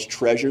yourselves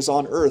treasures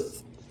on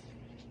earth,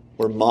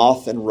 where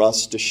moth and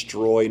rust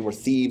destroy and where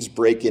thieves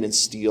break in and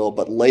steal,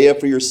 but lay up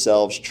for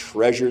yourselves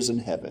treasures in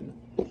heaven,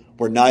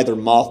 where neither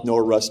moth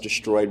nor rust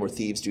destroy and where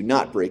thieves do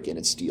not break in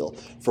and steal.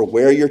 For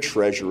where your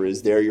treasure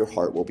is, there your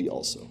heart will be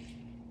also.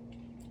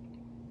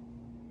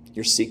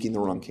 You're seeking the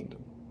wrong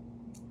kingdom.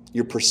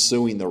 You're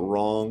pursuing the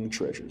wrong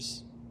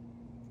treasures.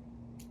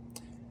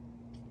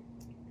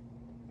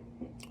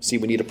 See,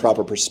 we need a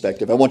proper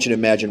perspective. I want you to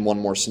imagine one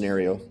more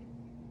scenario.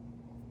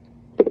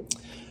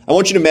 I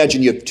want you to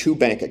imagine you have two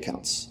bank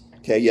accounts.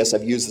 Okay, yes,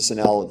 I've used this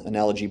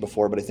analogy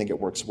before, but I think it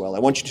works well. I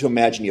want you to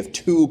imagine you have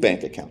two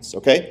bank accounts,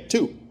 okay?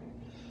 Two.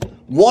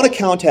 One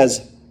account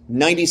has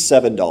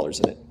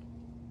 $97 in it.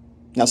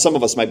 Now, some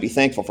of us might be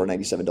thankful for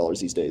 $97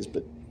 these days,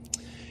 but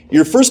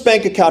your first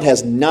bank account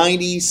has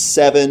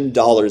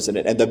 $97 in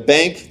it, and the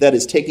bank that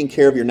is taking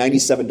care of your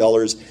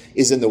 $97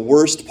 is in the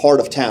worst part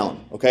of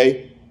town,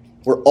 okay?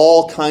 Where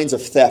all kinds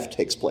of theft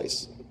takes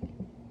place.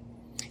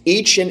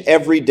 Each and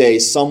every day,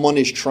 someone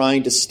is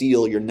trying to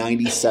steal your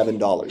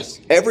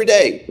 $97. Every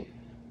day.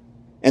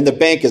 And the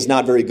bank is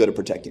not very good at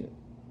protecting it.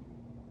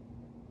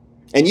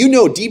 And you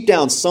know deep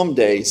down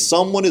someday,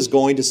 someone is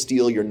going to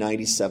steal your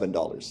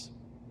 $97.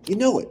 You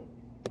know it.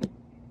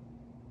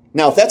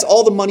 Now, if that's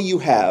all the money you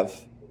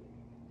have,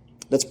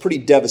 that's pretty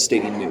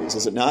devastating news,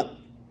 is it not?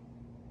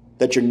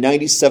 That your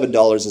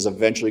 $97 is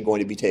eventually going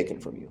to be taken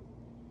from you,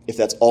 if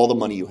that's all the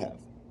money you have.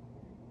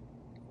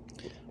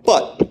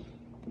 But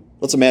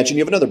let's imagine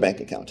you have another bank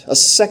account, a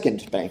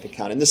second bank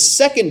account. And the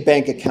second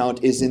bank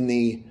account is in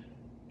the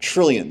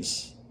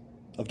trillions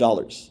of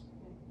dollars,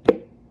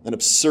 an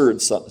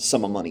absurd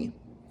sum of money.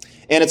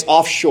 And it's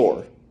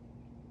offshore.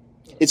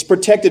 It's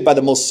protected by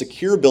the most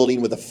secure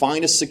building with the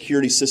finest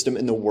security system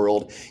in the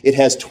world. It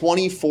has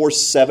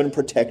 24/7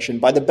 protection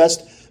by the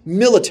best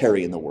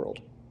military in the world.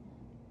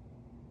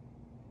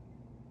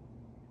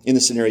 In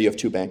the scenario, you have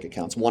two bank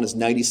accounts. One is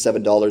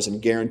 $97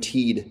 and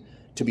guaranteed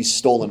to be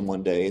stolen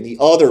one day, and the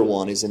other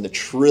one is in the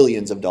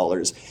trillions of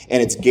dollars,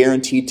 and it's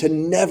guaranteed to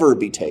never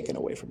be taken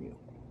away from you.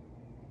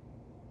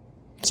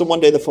 So one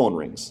day the phone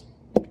rings,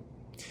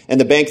 and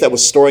the bank that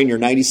was storing your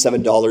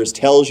 $97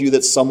 tells you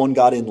that someone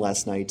got in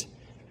last night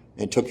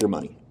and took your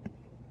money.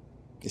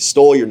 They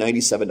stole your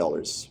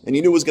 $97, and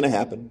you knew it was going to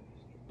happen.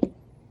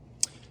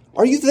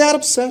 Are you that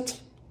upset?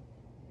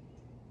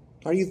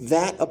 Are you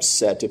that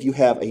upset if you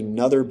have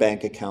another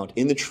bank account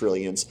in the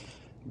trillions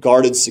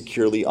guarded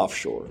securely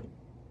offshore?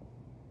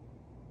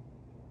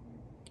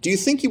 Do you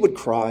think you would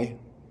cry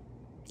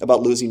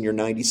about losing your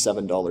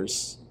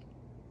 $97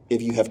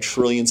 if you have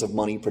trillions of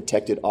money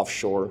protected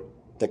offshore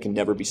that can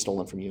never be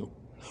stolen from you?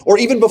 Or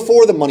even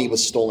before the money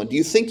was stolen, do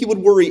you think you would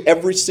worry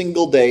every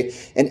single day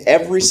and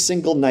every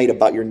single night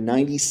about your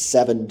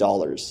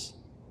 $97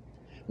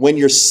 when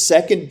your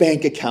second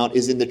bank account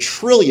is in the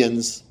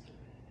trillions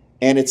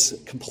and it's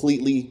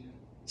completely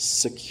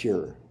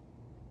secure?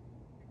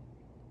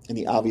 And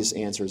the obvious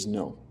answer is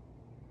no,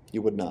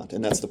 you would not.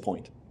 And that's the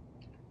point.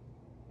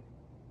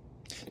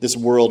 This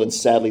world, and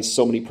sadly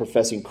so many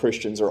professing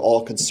Christians, are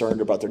all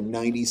concerned about their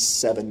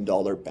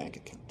 $97 bank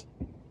account,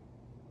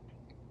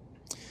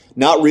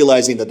 not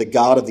realizing that the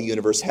God of the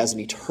universe has an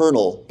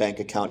eternal bank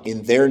account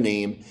in their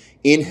name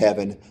in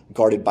heaven,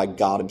 guarded by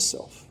God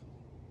himself.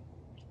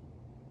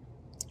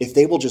 If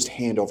they will just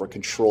hand over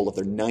control of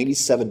their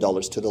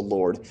 $97 to the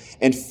Lord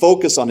and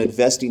focus on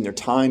investing their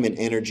time and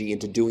energy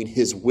into doing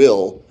his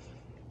will,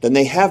 then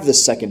they have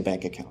this second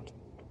bank account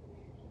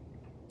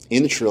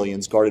in the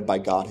trillions, guarded by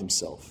God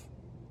himself.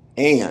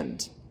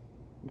 And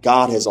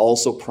God has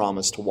also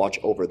promised to watch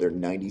over their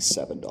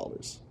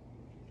 $97.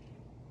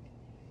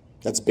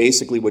 That's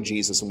basically what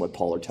Jesus and what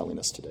Paul are telling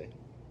us today.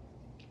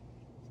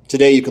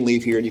 Today you can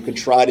leave here and you can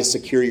try to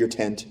secure your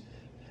tent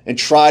and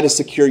try to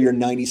secure your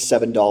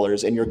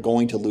 $97, and you're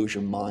going to lose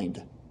your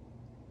mind.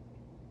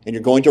 And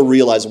you're going to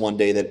realize one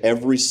day that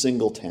every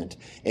single tent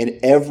and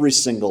every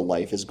single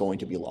life is going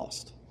to be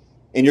lost.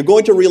 And you're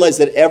going to realize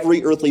that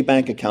every earthly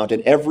bank account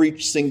and every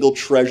single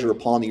treasure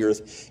upon the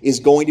earth is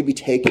going to be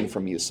taken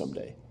from you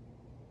someday.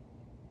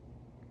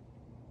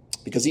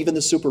 Because even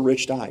the super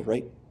rich die,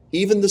 right?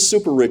 Even the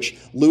super rich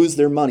lose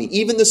their money.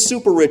 Even the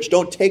super rich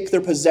don't take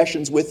their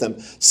possessions with them.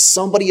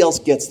 Somebody else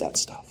gets that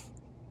stuff.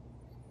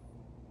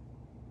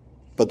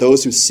 But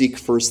those who seek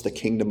first the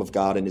kingdom of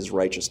God and his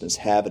righteousness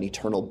have an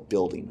eternal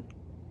building.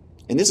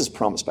 And this is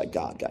promised by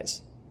God,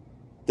 guys.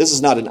 This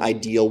is not an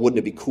ideal, wouldn't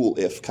it be cool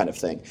if kind of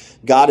thing.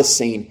 God is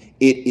saying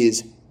it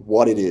is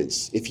what it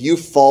is. If you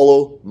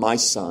follow my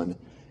son,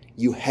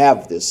 you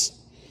have this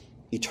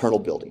eternal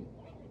building.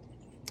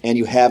 And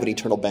you have an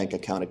eternal bank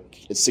account.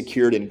 It's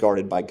secured and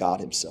guarded by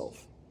God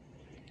himself.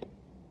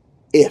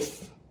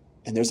 If,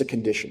 and there's a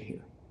condition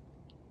here,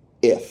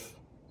 if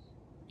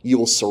you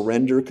will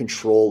surrender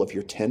control of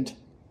your tent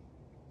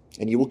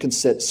and you will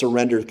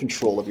surrender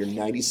control of your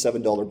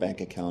 $97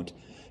 bank account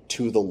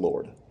to the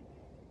Lord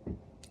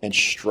and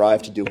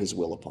strive to do his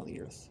will upon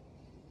the earth.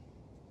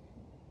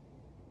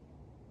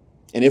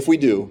 And if we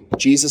do,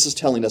 Jesus is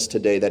telling us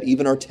today that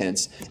even our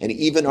tents and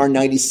even our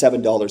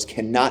 $97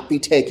 cannot be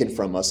taken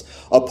from us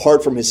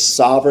apart from his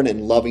sovereign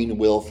and loving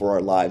will for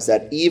our lives.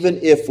 That even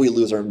if we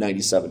lose our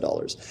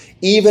 $97,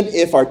 even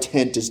if our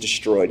tent is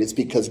destroyed, it's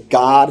because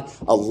God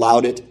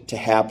allowed it to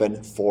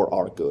happen for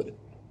our good.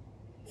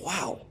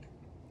 Wow.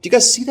 Do you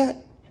guys see that?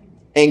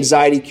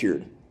 Anxiety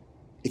cured.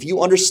 If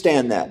you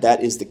understand that,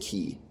 that is the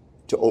key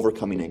to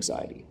overcoming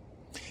anxiety.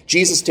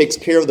 Jesus takes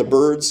care of the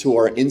birds who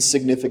are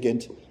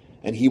insignificant,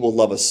 and he will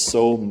love us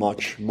so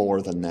much more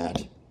than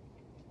that.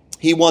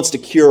 He wants to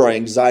cure our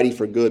anxiety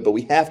for good, but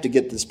we have to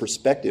get this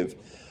perspective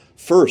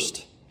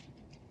first.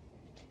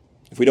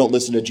 If we don't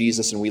listen to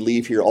Jesus and we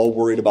leave here all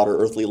worried about our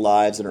earthly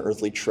lives and our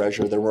earthly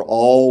treasure, then we're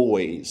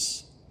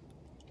always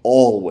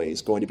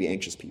going to be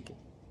anxious people.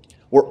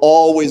 We're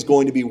always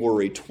going to be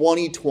worried.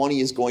 2020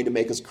 is going to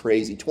make us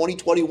crazy.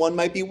 2021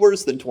 might be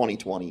worse than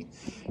 2020,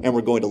 and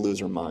we're going to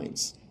lose our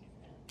minds.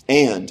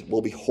 And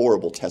we'll be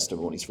horrible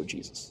testimonies for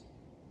Jesus.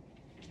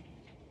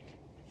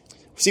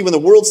 See, when the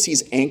world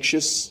sees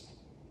anxious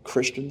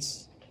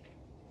Christians,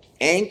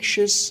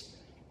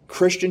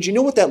 you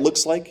know what that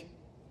looks like?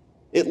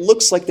 It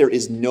looks like there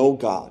is no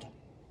God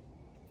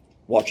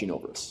watching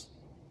over us.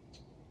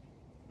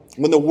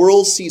 When the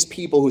world sees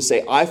people who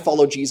say, I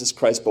follow Jesus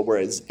Christ, but we're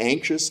as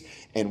anxious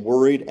and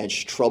worried and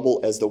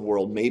troubled as the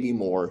world, maybe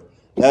more,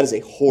 That is a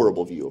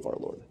horrible view of our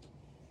Lord.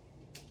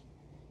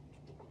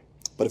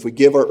 But if we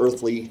give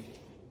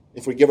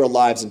our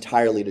lives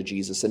entirely to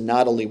Jesus, and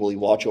not only will he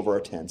watch over our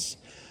tents,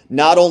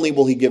 not only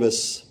will he give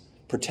us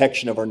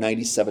protection of our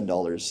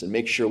 $97 and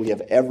make sure we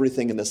have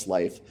everything in this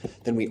life,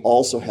 then we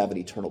also have an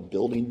eternal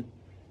building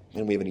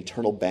and we have an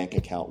eternal bank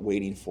account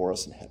waiting for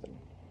us in heaven.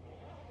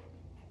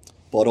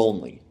 But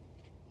only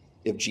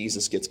if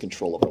Jesus gets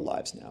control of our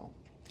lives now.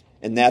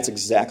 And that's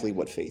exactly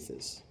what faith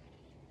is.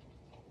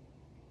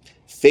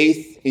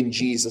 Faith in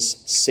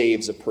Jesus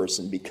saves a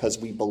person because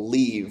we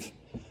believe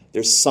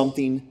there's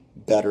something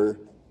better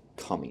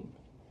coming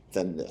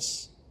than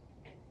this.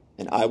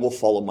 And I will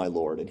follow my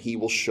Lord, and he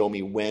will show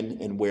me when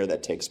and where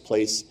that takes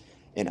place,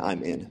 and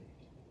I'm in.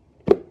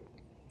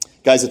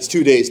 Guys, it's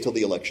 2 days till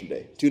the election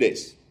day. 2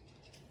 days.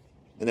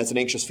 And that's an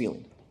anxious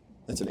feeling.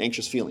 That's an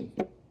anxious feeling.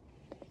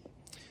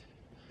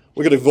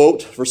 We're going to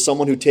vote for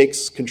someone who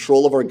takes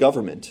control of our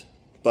government.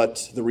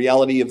 But the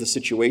reality of the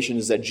situation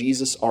is that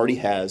Jesus already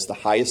has the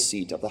highest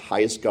seat of the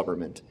highest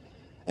government,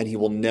 and he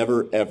will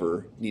never,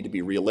 ever need to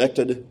be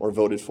reelected or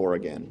voted for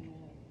again.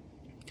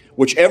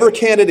 Whichever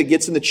candidate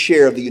gets in the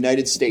chair of the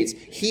United States,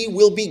 he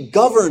will be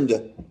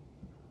governed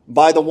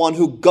by the one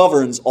who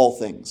governs all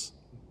things.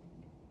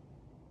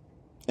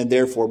 And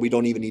therefore, we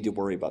don't even need to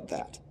worry about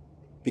that.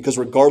 Because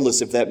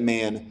regardless if that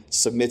man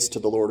submits to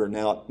the Lord or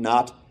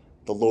not,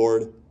 the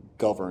Lord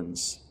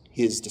governs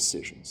his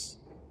decisions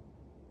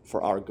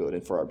for our good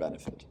and for our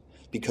benefit.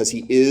 Because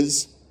he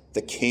is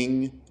the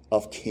King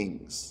of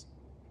kings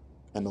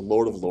and the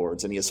Lord of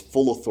lords, and he has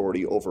full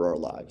authority over our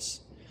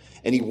lives.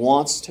 And he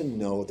wants to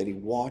know that he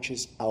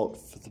watches out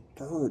for the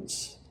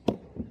birds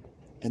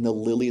and the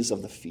lilies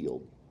of the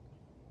field.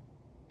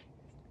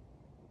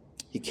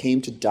 He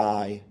came to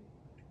die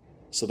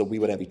so that we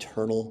would have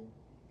eternal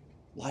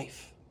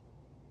life.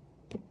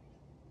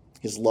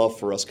 His love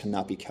for us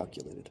cannot be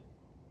calculated.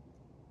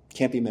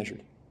 Can't be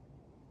measured.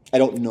 I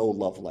don't know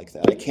love like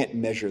that. I can't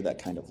measure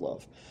that kind of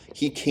love.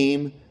 He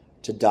came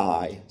to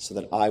die so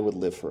that I would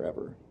live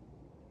forever.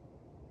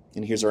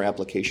 And here's our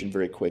application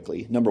very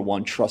quickly. Number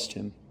one, trust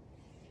him.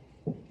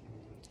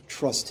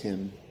 Trust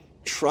him.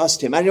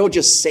 Trust him. I don't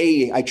just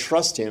say I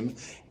trust him.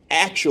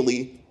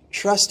 Actually,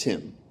 trust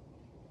him.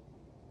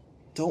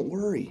 Don't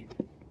worry.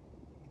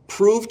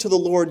 Prove to the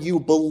Lord you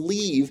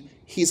believe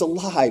he's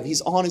alive. He's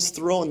on his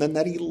throne, and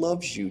that he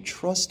loves you.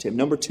 Trust him.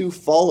 Number two,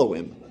 follow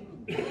him.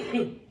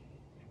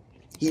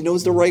 He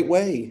knows the right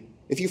way.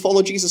 If you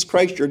follow Jesus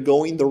Christ, you're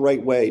going the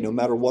right way, no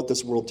matter what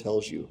this world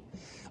tells you.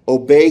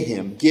 Obey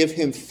him. Give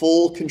him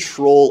full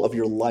control of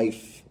your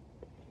life.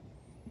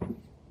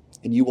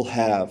 And you will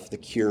have the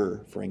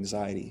cure for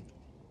anxiety.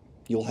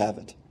 You'll have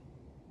it.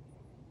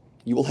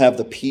 You will have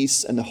the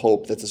peace and the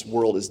hope that this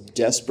world is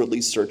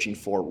desperately searching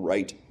for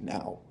right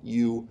now.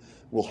 You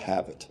will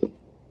have it.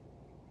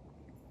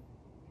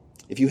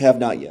 If you have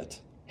not yet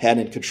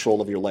handed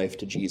control of your life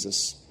to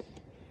Jesus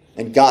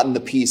and gotten the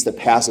peace that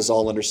passes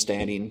all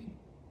understanding,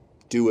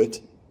 do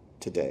it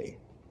today.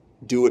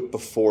 Do it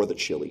before the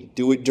chili.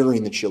 Do it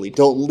during the chili.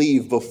 Don't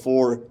leave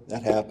before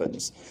that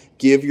happens.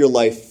 Give your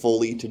life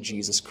fully to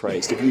Jesus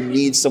Christ. If you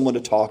need someone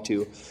to talk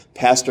to,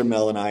 Pastor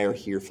Mel and I are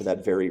here for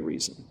that very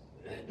reason.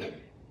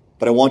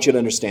 But I want you to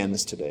understand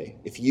this today.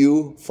 If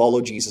you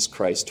follow Jesus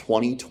Christ,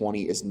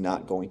 2020 is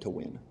not going to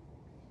win.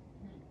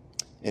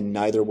 And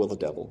neither will the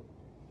devil.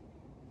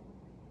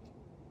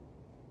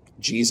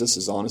 Jesus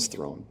is on his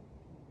throne.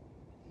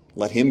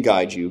 Let him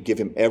guide you. Give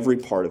him every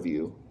part of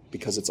you,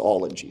 because it's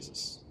all in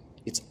Jesus.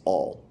 It's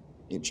all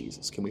in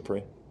Jesus. Can we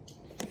pray?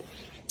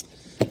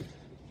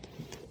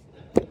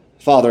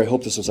 Father, I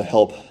hope this was a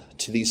help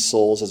to these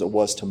souls as it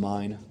was to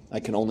mine. I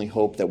can only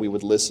hope that we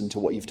would listen to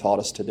what you've taught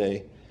us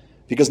today.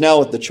 Because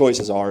now the choice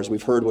is ours.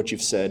 We've heard what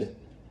you've said.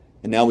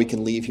 And now we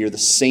can leave here the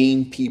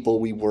same people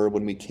we were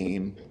when we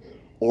came.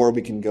 Or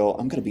we can go,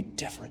 I'm going to be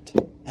different.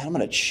 And I'm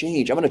going to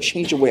change. I'm going to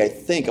change the way I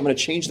think. I'm going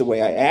to change the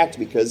way I act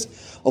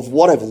because of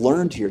what I've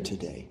learned here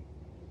today.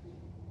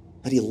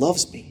 That he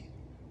loves me.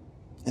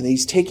 And that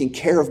he's taking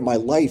care of my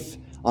life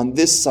on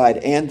this side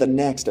and the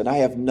next. And I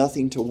have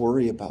nothing to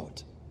worry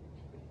about.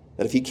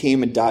 That if he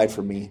came and died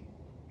for me,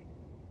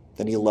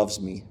 then he loves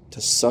me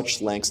to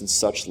such lengths and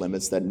such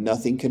limits that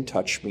nothing can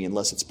touch me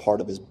unless it's part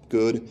of his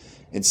good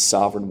and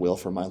sovereign will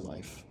for my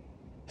life.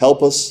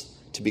 Help us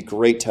to be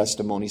great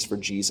testimonies for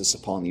Jesus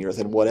upon the earth.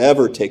 And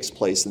whatever takes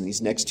place in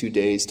these next 2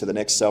 days to the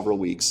next several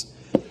weeks,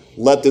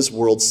 let this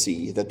world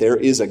see that there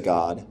is a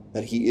God,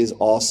 that he is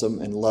awesome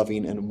and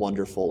loving and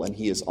wonderful, and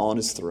he is on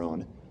his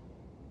throne.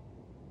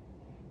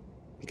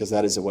 Because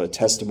that is what a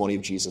testimony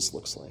of Jesus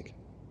looks like.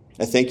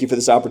 I thank you for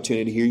this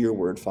opportunity to hear your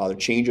word, Father.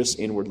 Change us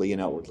inwardly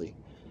and outwardly.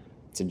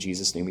 It's in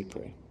Jesus' name we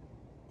pray.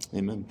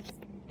 Amen.